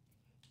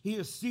he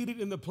is seated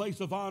in the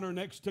place of honor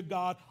next to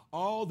God.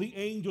 All the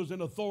angels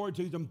and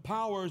authorities and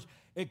powers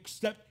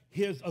accept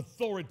his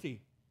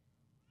authority.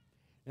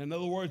 In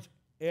other words,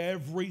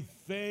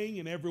 everything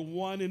and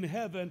everyone in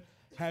heaven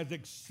has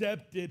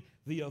accepted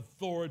the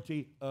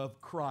authority of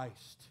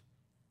Christ.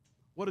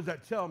 What does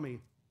that tell me?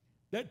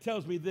 That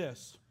tells me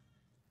this,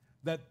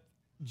 that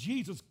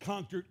Jesus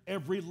conquered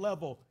every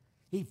level.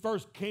 He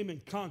first came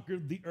and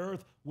conquered the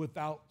earth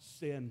without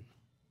sin.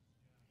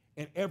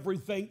 And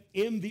everything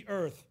in the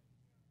earth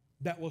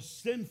that was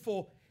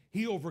sinful,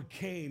 he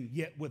overcame,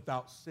 yet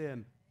without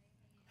sin.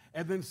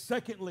 And then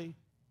secondly,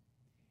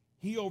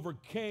 he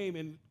overcame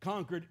and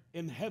conquered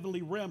in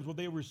heavenly realms where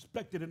they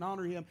respected and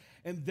honored him.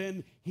 And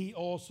then he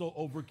also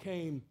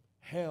overcame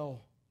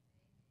hell.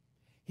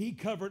 He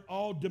covered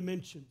all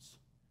dimensions.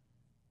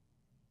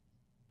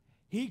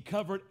 He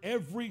covered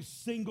every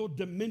single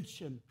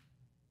dimension.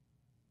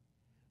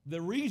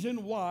 The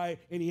reason why,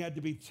 and he had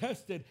to be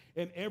tested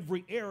in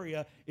every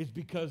area, is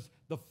because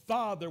the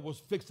Father was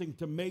fixing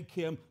to make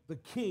him the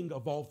King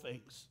of all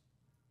things.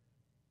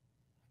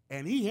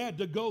 And he had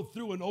to go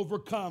through and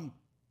overcome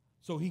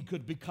so he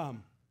could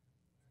become.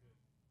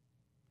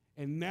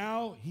 And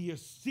now he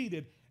is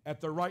seated at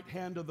the right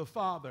hand of the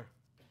Father.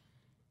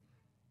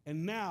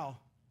 And now,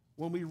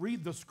 when we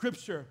read the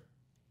scripture,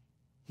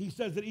 he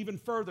says it even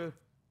further,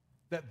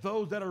 that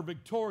those that are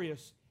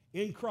victorious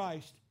in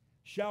Christ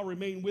shall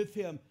remain with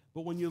him.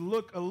 But when you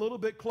look a little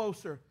bit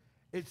closer,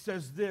 it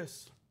says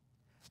this,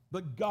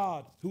 but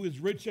God, who is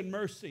rich in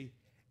mercy,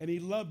 and he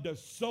loved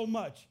us so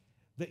much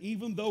that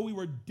even though we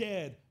were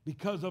dead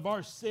because of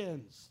our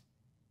sins,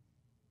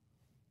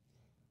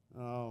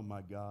 oh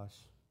my gosh,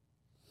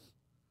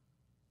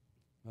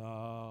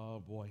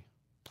 oh boy.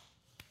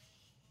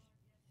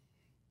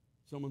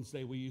 Someone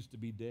say we used to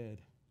be dead.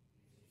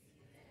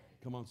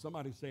 Come on,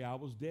 somebody say I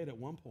was dead at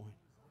one point,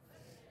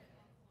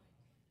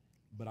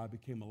 but I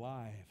became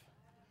alive.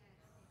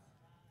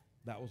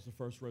 That was the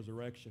first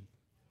resurrection.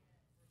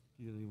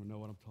 You don't even know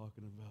what I'm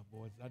talking about,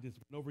 boys. I just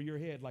went over your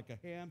head like a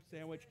ham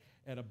sandwich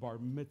at a bar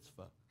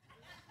mitzvah.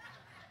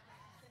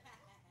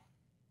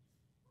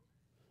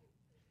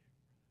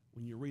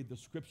 When you read the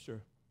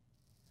scripture,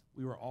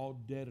 we were all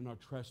dead in our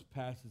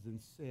trespasses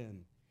and sin.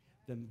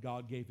 Then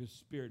God gave his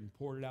Spirit and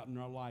poured it out in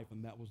our life,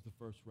 and that was the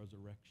first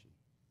resurrection.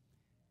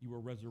 You were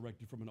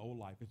resurrected from an old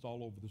life. It's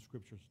all over the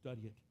scripture.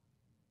 Study it.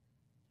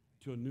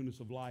 To a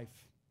newness of life.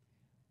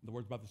 In the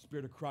words, by the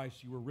Spirit of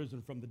Christ, you were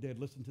risen from the dead.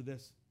 Listen to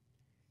this.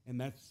 And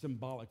that's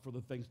symbolic for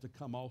the things to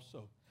come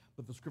also.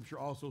 But the scripture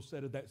also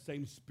said that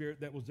same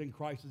spirit that was in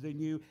Christ is in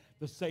you.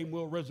 The same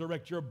will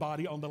resurrect your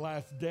body on the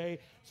last day.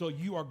 So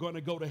you are going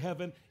to go to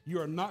heaven.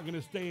 You are not going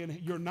to stay in.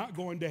 You're not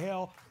going to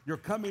hell. You're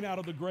coming out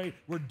of the grave.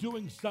 We're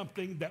doing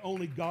something that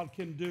only God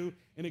can do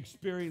and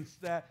experience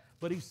that.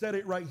 But he said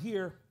it right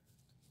here.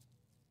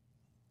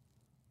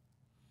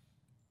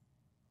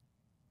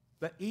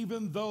 That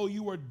even though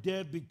you are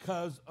dead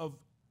because of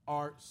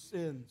our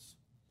sins,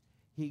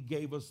 he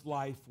gave us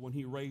life when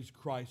he raised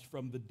Christ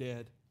from the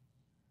dead.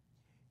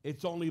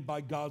 It's only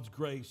by God's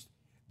grace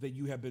that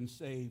you have been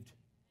saved.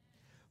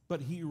 But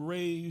he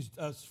raised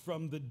us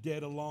from the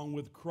dead along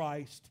with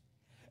Christ.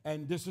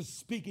 And this is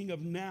speaking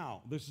of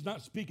now. This is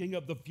not speaking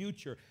of the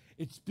future.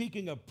 It's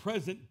speaking of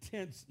present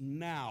tense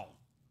now.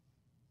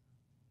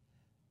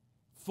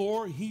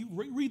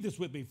 Read this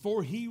with me.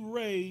 For he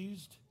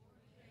raised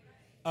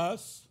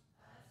us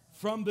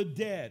from the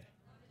dead.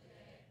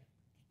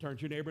 Turn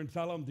to your neighbor and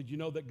tell them, did you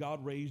know that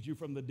God raised you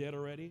from the dead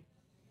already?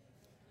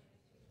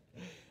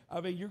 I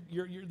mean,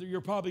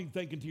 you're probably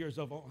thinking to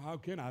yourself, oh, how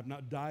can I? I've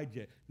not died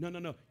yet.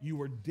 No. You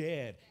were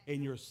dead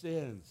in your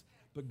sins,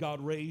 but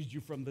God raised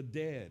you from the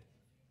dead.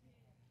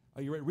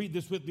 Are you ready? Read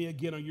this with me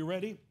again. Are you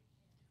ready?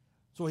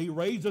 So he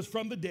raised us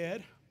from the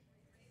dead.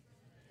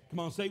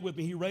 Come on, say it with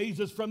me. He raised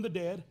us from the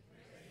dead,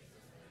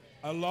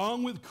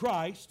 along with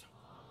Christ,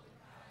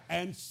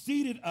 and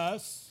seated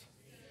us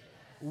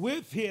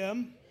with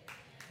him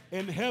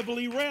in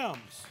heavenly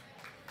realms,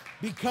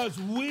 because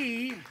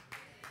we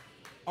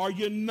are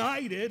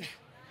united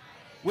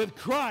with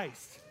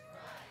Christ.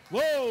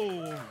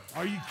 Whoa,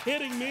 are you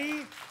kidding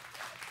me?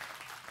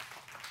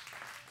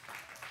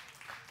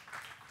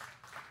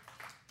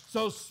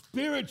 So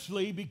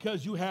spiritually,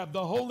 because you have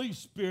the Holy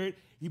Spirit,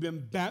 you've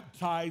been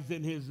baptized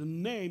in his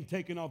name,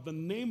 taken off the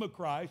name of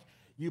Christ,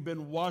 you've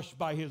been washed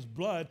by his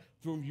blood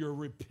through your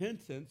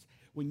repentance.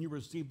 When you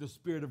receive the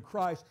Spirit of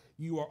Christ,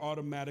 you are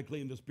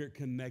automatically in the Spirit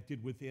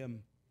connected with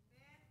him.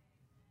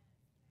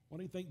 Why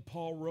do you think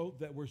Paul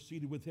wrote that we're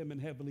seated with him in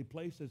heavenly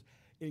places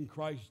in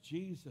Christ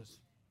Jesus?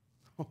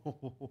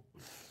 Uh-oh.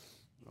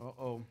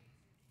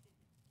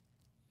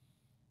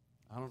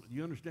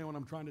 You understand what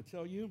I'm trying to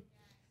tell you?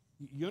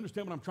 You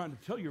understand what I'm trying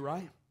to tell you,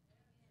 right?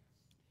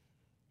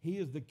 He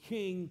is the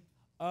King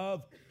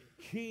of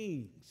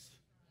kings.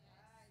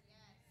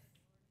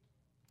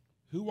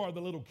 Who are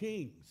the little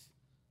kings?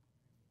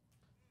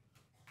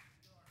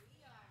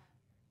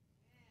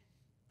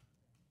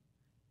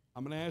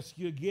 I'm going to ask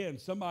you again.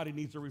 Somebody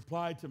needs to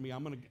reply to me.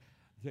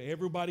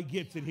 Everybody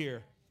gets it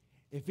here.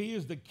 If he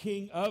is the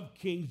King of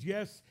kings,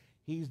 yes,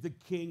 he's the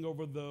king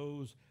over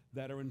those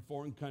that are in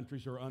foreign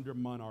countries or under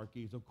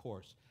monarchies, of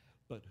course.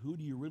 But who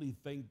do you really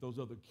think those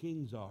other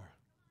kings are?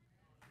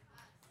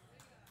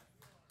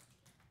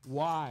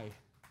 Why?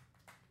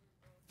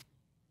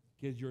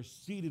 Because you're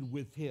seated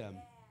with him.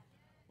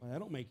 Well, that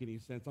don't make any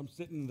sense. I'm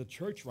sitting in the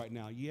church right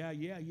now.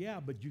 Yeah,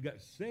 but you got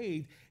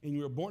saved and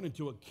you were born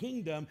into a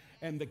kingdom,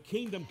 and the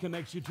kingdom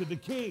connects you to the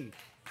king.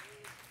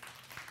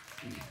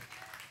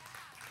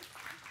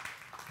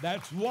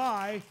 That's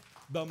why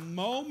the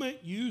moment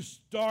you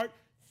start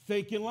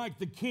thinking like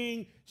the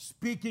king,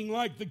 speaking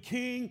like the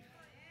king,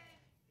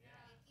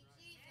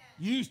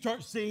 you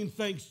start seeing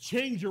things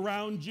change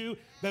around you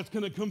that's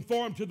going to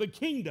conform to the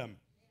kingdom.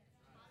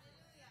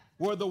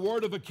 Where the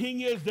word of a king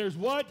is, there's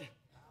what?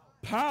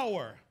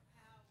 Power.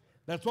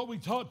 That's what we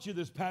taught you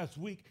this past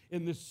week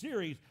in this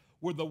series.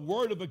 Where the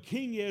word of a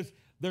king is,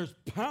 there's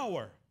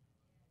power.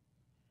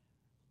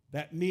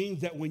 That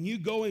means that when you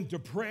go into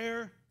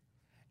prayer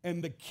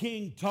and the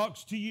king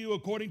talks to you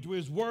according to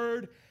his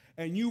word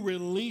and you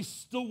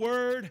release the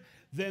word,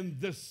 then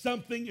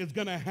something is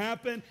going to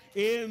happen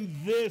in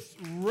this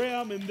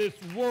realm, in this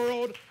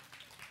world,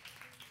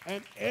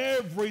 and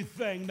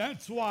everything.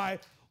 That's why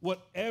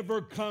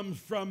whatever comes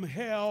from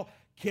hell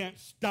can't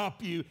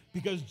stop you,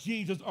 because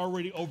Jesus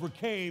already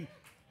overcame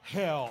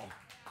hell.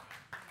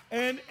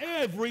 And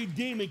every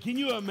demon, can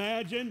you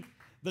imagine?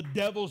 The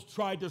devils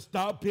tried to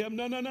stop him.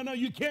 No,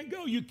 you can't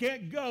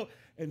go.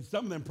 And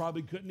some of them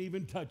probably couldn't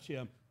even touch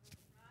him.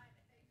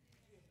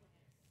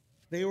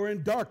 They were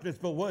in darkness,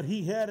 but what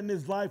he had in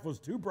his life was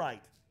too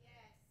bright.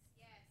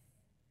 Yes.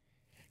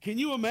 Can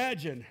you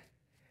imagine?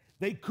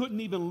 They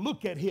couldn't even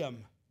look at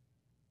him.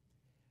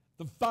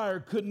 The fire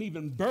couldn't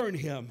even burn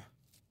him.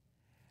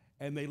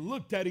 And they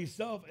looked at each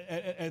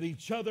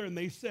other, and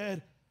they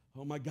said,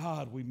 oh my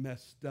God, we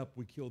messed up.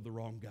 We killed the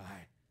wrong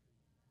guy.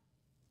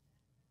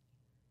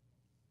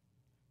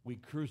 We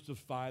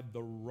crucified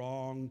the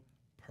wrong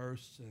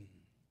person.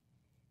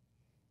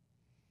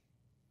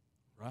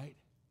 Right?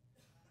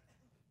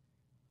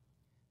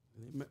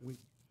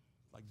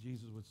 Like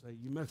Jesus would say,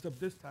 you messed up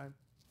this time.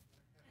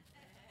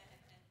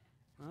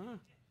 Huh?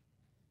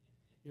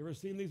 You ever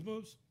seen these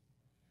moves?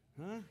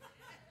 Huh?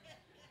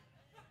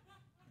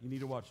 You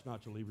need to watch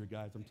Nacho Libre,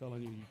 guys. I'm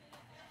telling you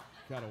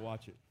got to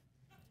watch it.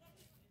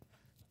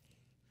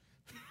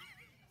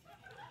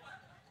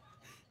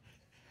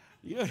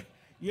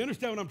 You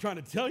understand what I'm trying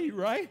to tell you,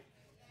 right?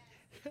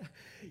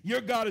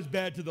 Your God is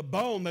bad to the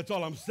bone. That's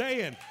all I'm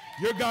saying.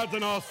 Your God's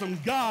an awesome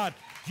God.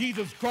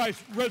 Jesus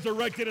Christ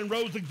resurrected and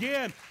rose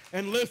again.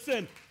 And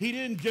listen, he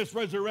didn't just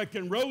resurrect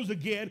and rose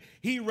again.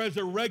 He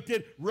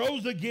resurrected,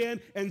 rose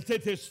again, and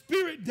sent his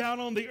spirit down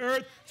on the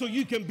earth so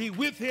you can be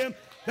with him.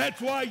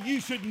 That's why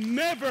you should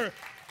never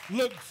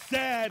look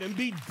sad and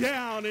be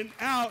down and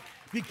out,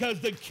 because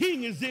the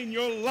King is in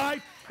your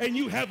life, and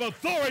you have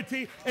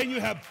authority, and you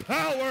have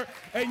power,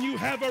 and you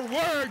have a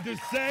word to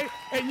say,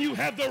 and you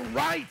have the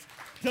right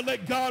to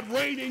let God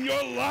reign in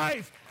your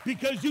life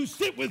because you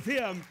sit with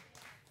him.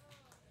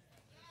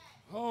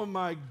 Oh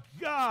my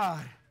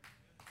God.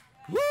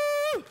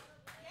 Woo!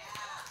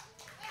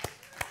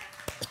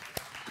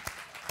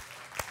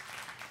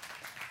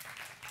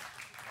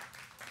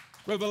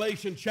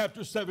 Revelation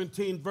chapter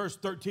 17, verse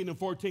 13 and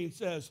 14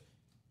 says,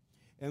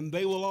 and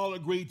they will all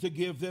agree to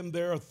give them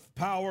their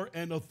power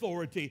and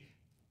authority.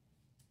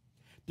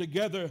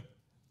 Together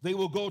they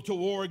will go to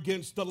war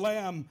against the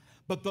Lamb.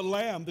 But the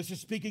Lamb, this is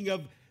speaking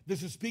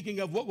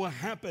of what will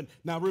happen.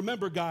 Now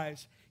remember,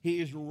 guys, he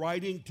is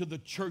writing to the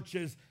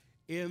churches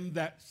in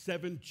that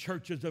 7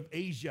 churches of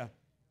Asia.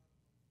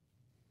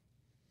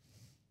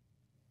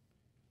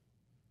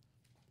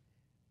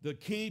 The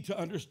key to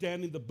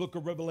understanding the book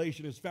of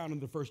Revelation is found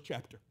in the first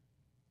chapter.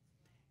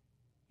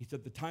 He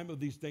said the time of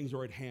these things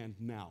are at hand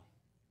now.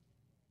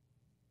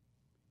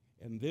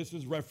 And this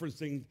is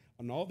referencing,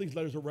 and all these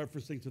letters are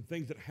referencing to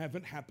things that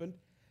haven't happened.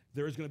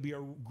 There is going to be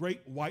a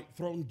great white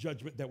throne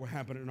judgment that will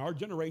happen in our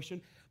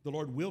generation. The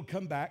Lord will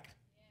come back.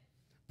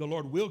 The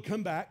Lord will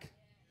come back.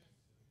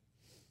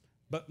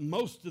 But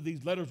most of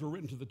these letters were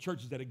written to the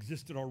churches that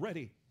existed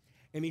already.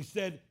 And he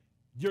said,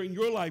 during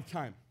your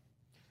lifetime,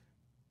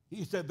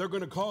 he said they're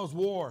going to cause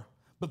war,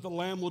 but the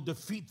Lamb will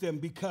defeat them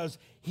because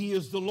he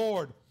is the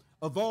Lord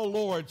of all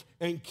lords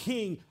and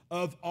King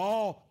of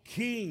all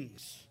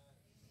kings.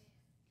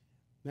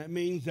 That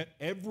means that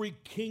every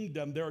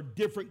kingdom, there are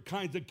different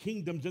kinds of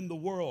kingdoms in the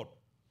world.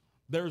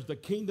 There's the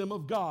kingdom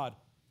of God.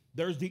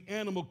 There's the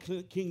animal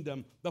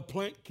kingdom, the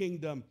plant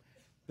kingdom,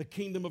 the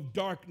kingdom of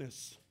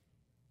darkness.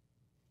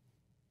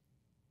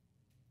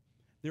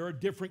 There are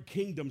different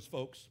kingdoms,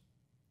 folks.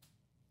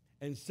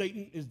 And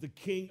Satan is the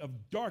king of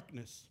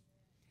darkness.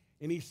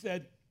 And he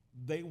said,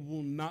 they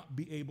will not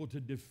be able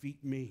to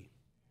defeat me.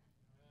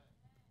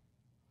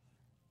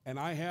 And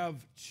I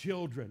have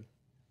children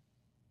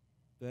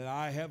that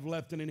I have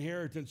left an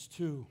inheritance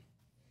to,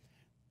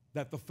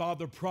 that the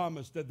Father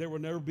promised that there will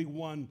never be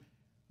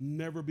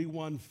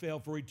one fail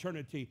for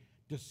eternity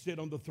to sit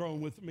on the throne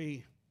with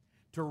me,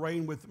 to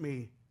reign with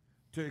me,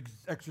 to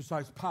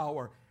exercise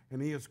power.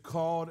 And he is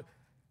called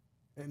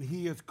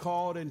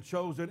and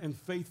chosen, and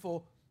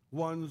faithful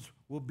ones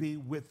will be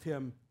with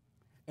him.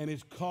 And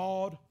is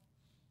called,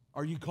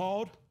 are you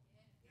called?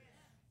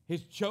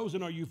 His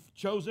chosen, are you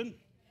chosen?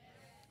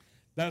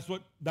 That's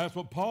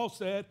what Paul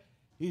said.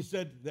 He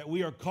said that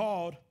we are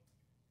called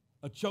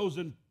a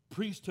chosen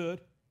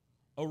priesthood,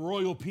 a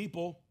royal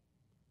people,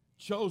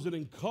 chosen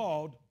and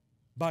called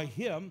by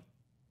him,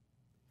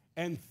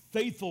 and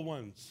faithful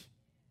ones.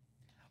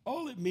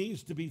 All it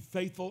means to be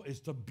faithful is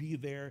to be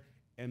there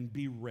and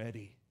be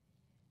ready.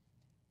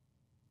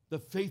 The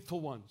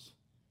faithful ones.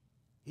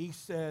 He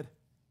said,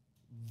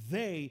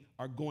 they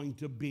are going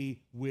to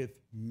be with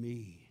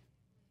me,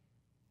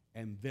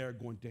 and they're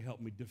going to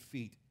help me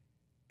defeat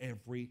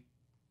every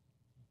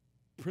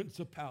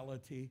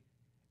principality,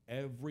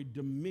 every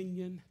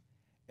dominion,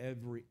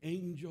 every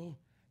angel,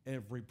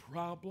 every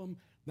problem.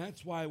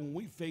 That's why when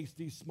we face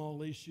these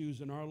small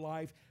issues in our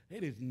life,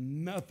 it is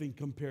nothing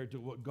compared to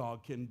what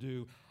God can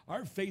do.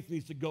 Our faith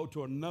needs to go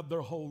to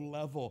another whole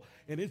level,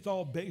 and it's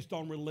all based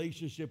on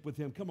relationship with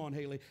him. Come on,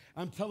 Haley.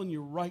 I'm telling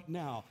you right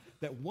now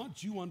that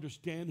once you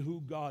understand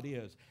who God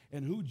is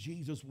and who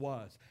Jesus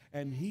was,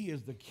 and he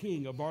is the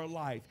king of our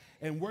life,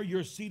 and where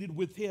you're seated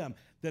with him,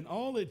 then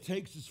all it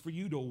takes is for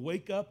you to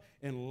wake up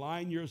and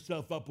line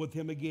yourself up with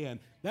him again.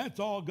 That's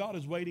all God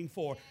is waiting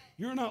for.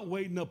 You're not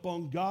waiting up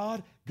on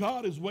God.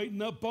 God is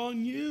waiting up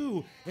on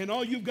you. And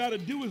all you've got to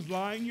do is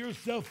line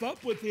yourself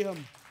up with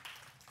him.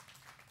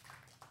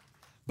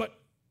 But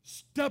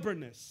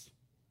stubbornness,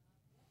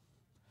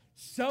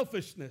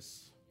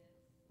 selfishness,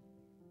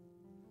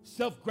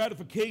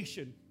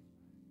 self-gratification,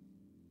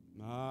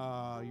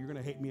 you're going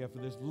to hate me after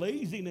this,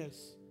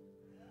 laziness,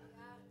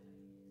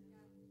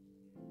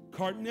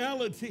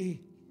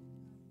 carnality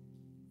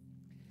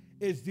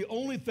is the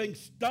only thing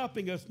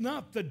stopping us,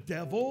 not the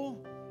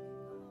devil.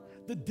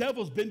 The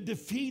devil's been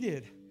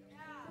defeated.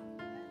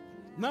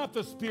 Not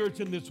the spirits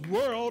in this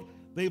world.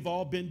 They've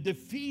all been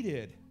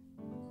defeated.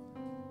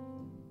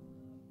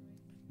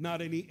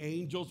 Not any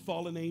angels,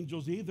 fallen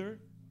angels either.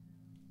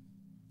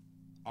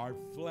 Our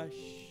flesh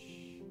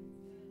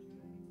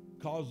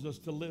causes us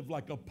to live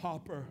like a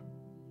pauper.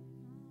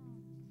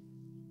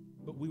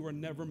 But we were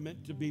never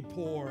meant to be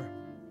poor.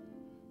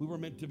 We were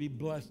meant to be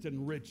blessed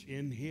and rich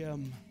in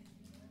him.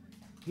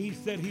 He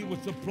said he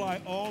would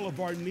supply all of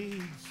our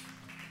needs.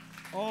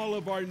 All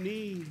of our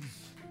needs.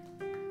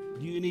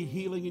 Do you need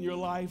healing in your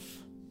life?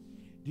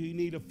 Do you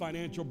need a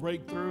financial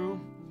breakthrough?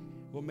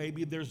 Well,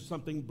 maybe there's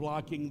something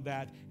blocking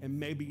that, and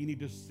maybe you need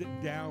to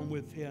sit down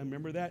with him.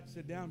 Remember that?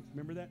 Sit down.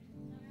 Remember that?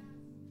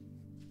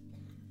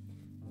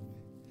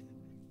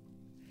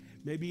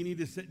 Maybe you need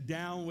to sit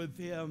down with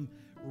him,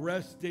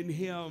 rest in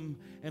him,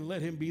 and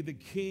let him be the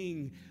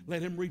king.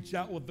 Let him reach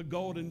out with the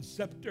golden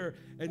scepter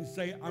and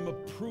say, I'm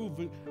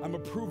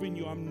approving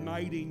you, I'm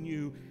knighting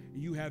you.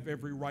 You have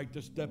every right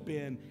to step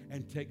in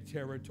and take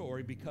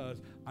territory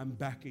because I'm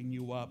backing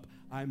you up.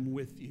 I'm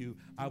with you.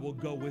 I will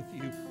go with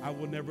you. I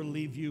will never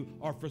leave you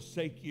or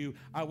forsake you.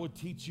 I will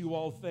teach you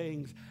all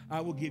things.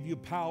 I will give you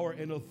power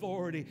and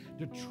authority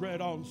to tread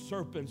on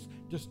serpents,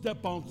 to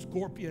step on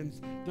scorpions,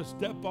 to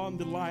step on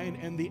the lion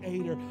and the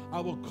adder.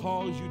 I will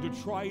cause you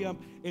to triumph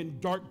in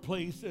dark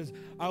places.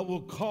 I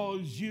will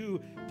cause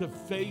you to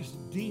face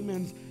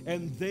demons,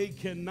 and they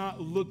cannot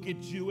look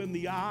at you in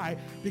the eye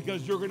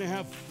because you're going to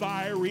have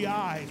fiery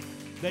eyes.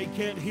 They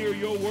can't hear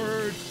your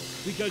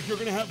words because you're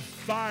going to have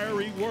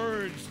fiery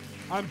words.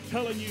 I'm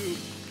telling you,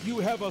 you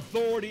have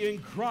authority in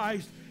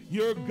Christ.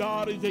 Your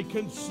God is a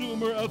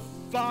consumer of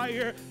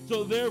fire.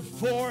 So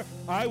therefore,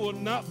 I will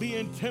not be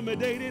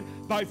intimidated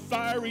by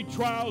fiery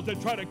trials that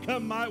try to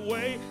come my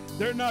way.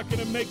 They're not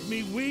going to make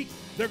me weak.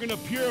 They're going to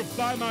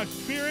purify my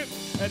spirit,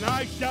 and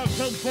I shall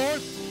come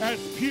forth as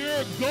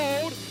pure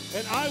gold,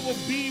 and I will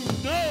be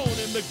known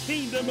in the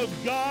kingdom of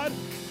God.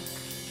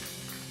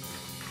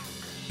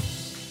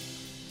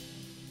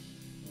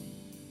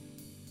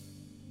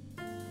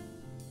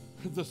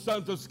 The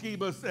sons of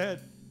Sceva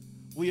said,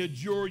 we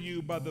adjure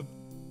you by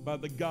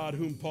the God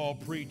whom Paul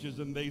preaches.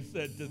 And they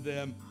said to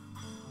them,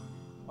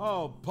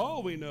 oh,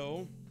 Paul we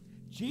know,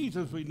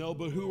 Jesus we know,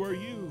 but who are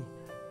you?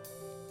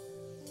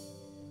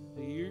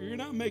 You're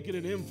not making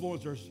an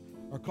influence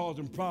or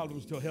causing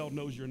problems till hell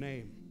knows your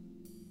name.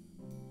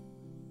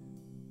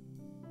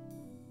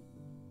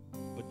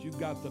 But you've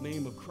got the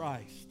name of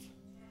Christ,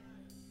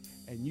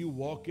 and you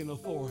walk in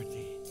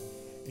authority.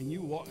 And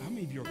you walk, how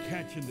many of you are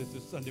catching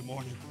this Sunday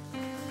morning?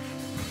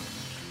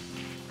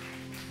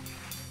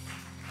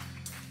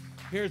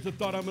 Here's the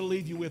thought I'm going to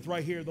leave you with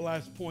right here. The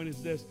last point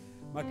is this.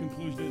 My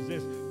conclusion is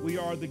this. We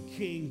are the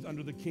kings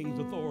under the king's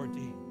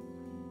authority.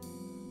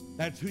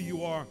 That's who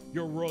you are,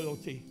 your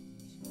royalty.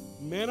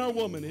 Man or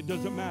woman, it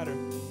doesn't matter.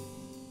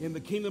 In the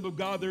kingdom of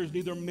God, there is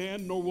neither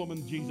man nor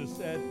woman, Jesus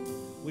said.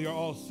 We are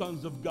all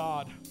sons of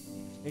God,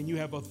 and you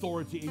have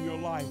authority in your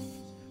life.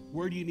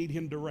 Where do you need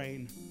him to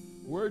reign?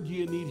 Where do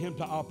you need him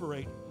to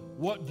operate?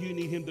 What do you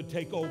need him to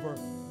take over?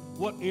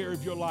 What area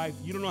of your life?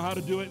 You don't know how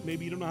to do it.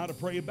 Maybe you don't know how to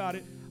pray about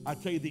it. I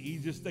tell you the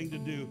easiest thing to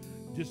do,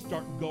 just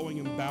start going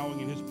and bowing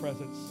in his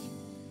presence.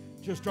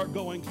 Just start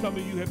going. Some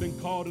of you have been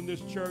called in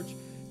this church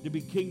to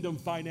be kingdom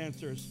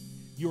financiers.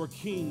 You are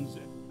kings.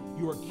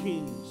 You are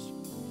kings.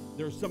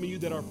 There are some of you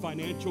that are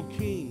financial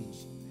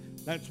kings.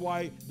 That's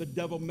why the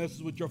devil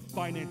messes with your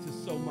finances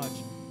so much.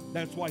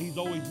 That's why he's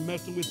always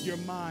messing with your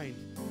mind.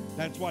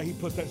 That's why he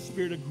puts that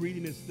spirit of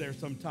greediness there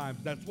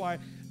sometimes. That's why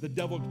the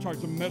devil tries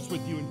to mess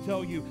with you and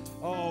tell you,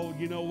 oh,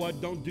 you know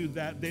what, don't do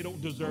that. They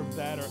don't deserve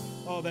that. Or,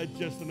 oh, that's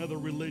just another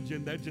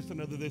religion. That's just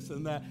another this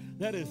and that.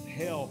 That is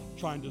hell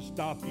trying to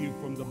stop you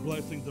from the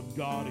blessings of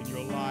God in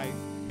your life.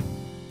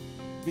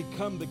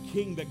 Become the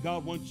king that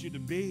God wants you to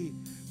be.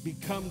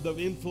 Become the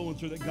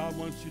influencer that God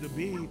wants you to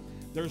be.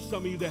 There's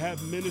some of you that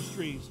have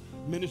ministries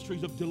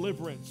of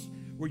deliverance,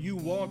 where you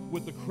walk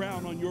with the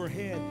crown on your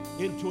head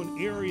into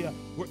an area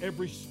where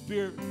every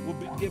spirit will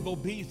give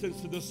obedience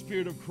to the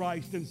Spirit of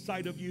Christ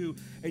inside of you.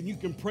 And you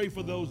can pray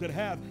for those that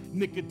have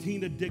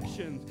nicotine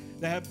addictions,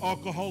 that have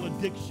alcohol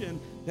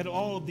addiction, that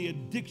all of the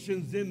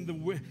addictions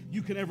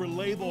you can ever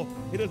label.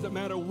 It doesn't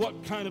matter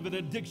what kind of an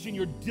addiction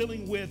you're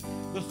dealing with.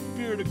 The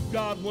Spirit of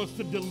God wants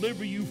to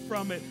deliver you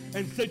from it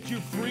and set you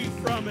free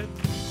from it.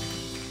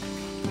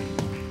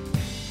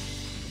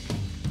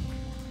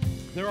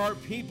 There are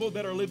people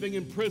that are living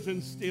in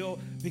prison still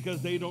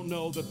because they don't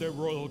know that they're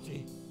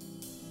royalty.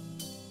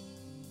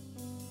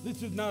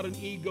 This is not an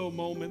ego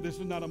moment. This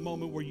is not a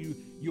moment where you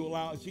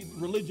allow. See,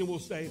 religion will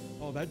say,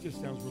 oh, that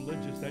just sounds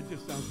religious. That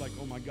just sounds like,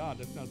 oh my God,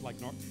 that sounds like,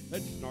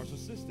 that's just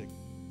narcissistic.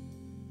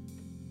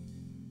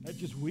 That's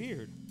just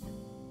weird.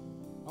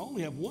 I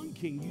only have one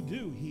king. You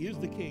do. He is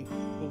the king.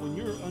 But when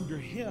you're under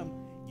him,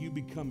 you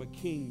become a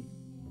king.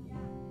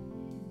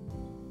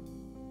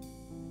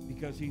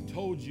 Because he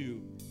told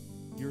you,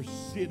 you're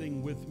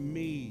sitting with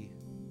me.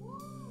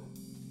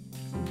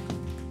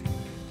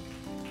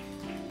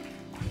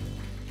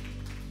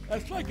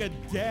 That's like a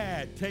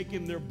dad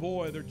taking their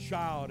boy, their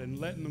child, and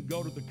letting them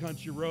go to the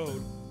country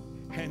road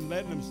and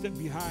letting them sit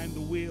behind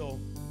the wheel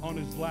on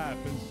his lap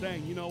and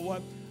saying, you know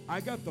what? I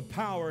got the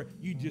power,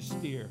 you just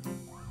steer.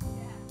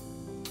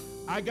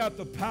 I got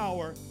the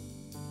power,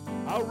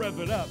 I'll rev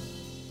it up,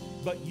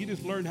 but you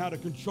just learn how to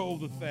control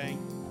the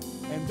thing.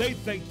 And they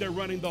think they're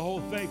running the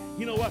whole thing.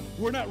 You know what?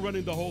 We're not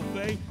running the whole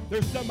thing.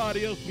 There's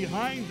somebody else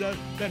behind us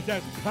that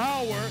has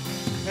power,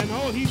 and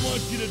all he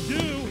wants you to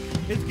do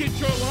is get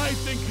your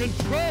life in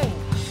control.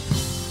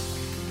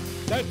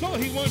 That's all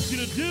he wants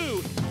you to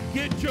do.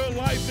 Get your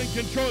life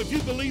in control. If you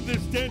believe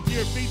this, stand to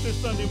your feet this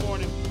Sunday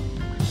morning.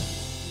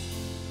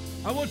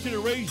 I want you to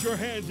raise your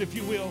hands, if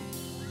you will,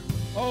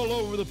 all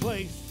over the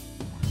place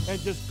and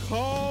just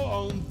call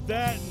on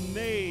that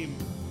name.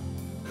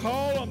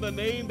 Call on the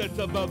name that's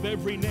above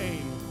every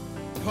name.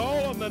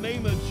 Call on the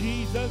name of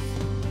Jesus.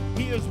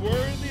 He is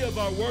worthy of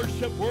our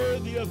worship,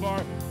 worthy of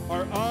our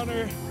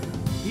honor.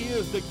 He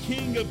is the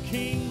King of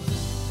Kings.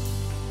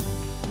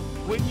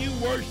 When you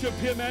worship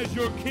him as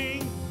your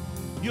King,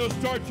 you'll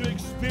start to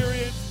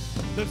experience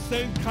the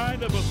same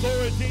kind of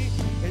authority,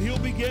 and he'll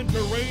begin to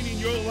reign in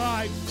your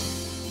life.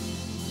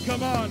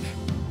 Come on.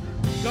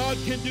 God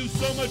can do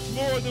so much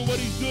more than what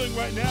he's doing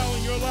right now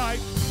in your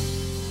life.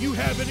 You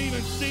haven't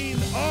even seen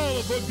all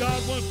of what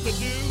God wants to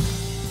do.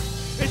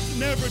 It's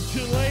never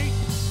too late.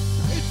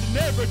 It's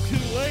never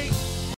too late.